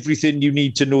 Everything you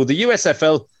need to know. The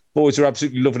USFL boys are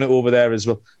absolutely loving it over there as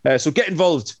well. So get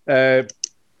involved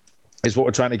is what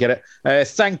we're trying to get at.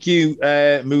 Thank you,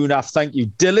 Munaf. Thank you,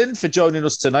 Dylan, for joining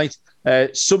us tonight.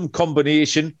 Some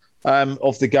combination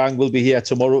of the gang will be here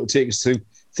tomorrow to take us through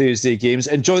Thursday games.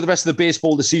 Enjoy the rest of the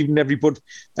baseball this evening,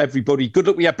 everybody. Good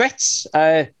luck with your bets.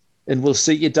 and we'll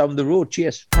see you down the road.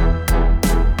 Cheers.